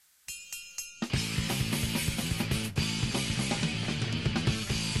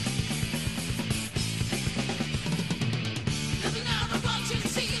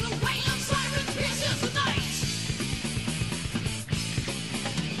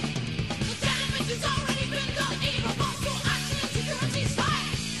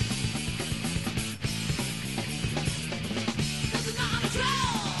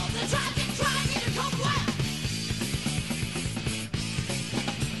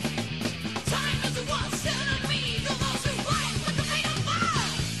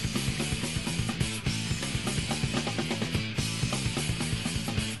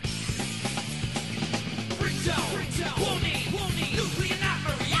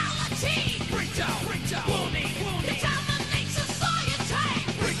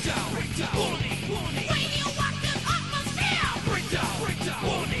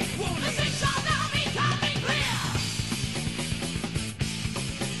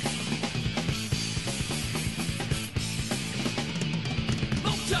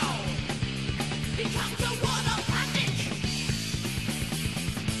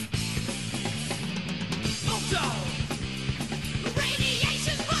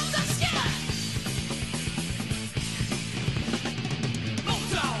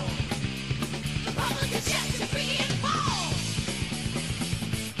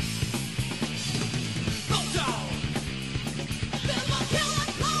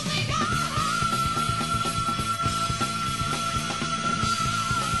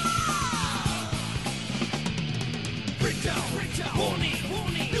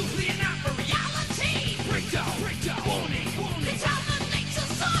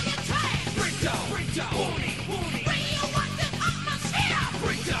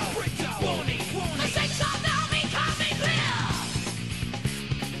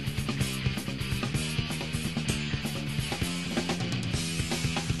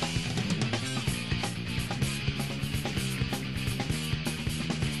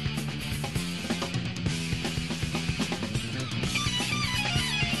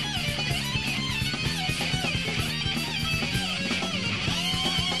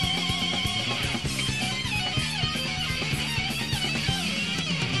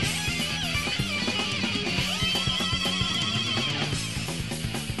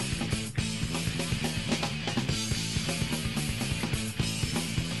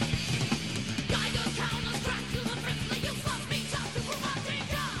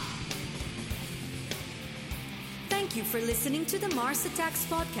 Thank you for listening to the Mars Attacks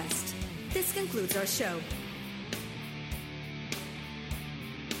podcast. This concludes our show.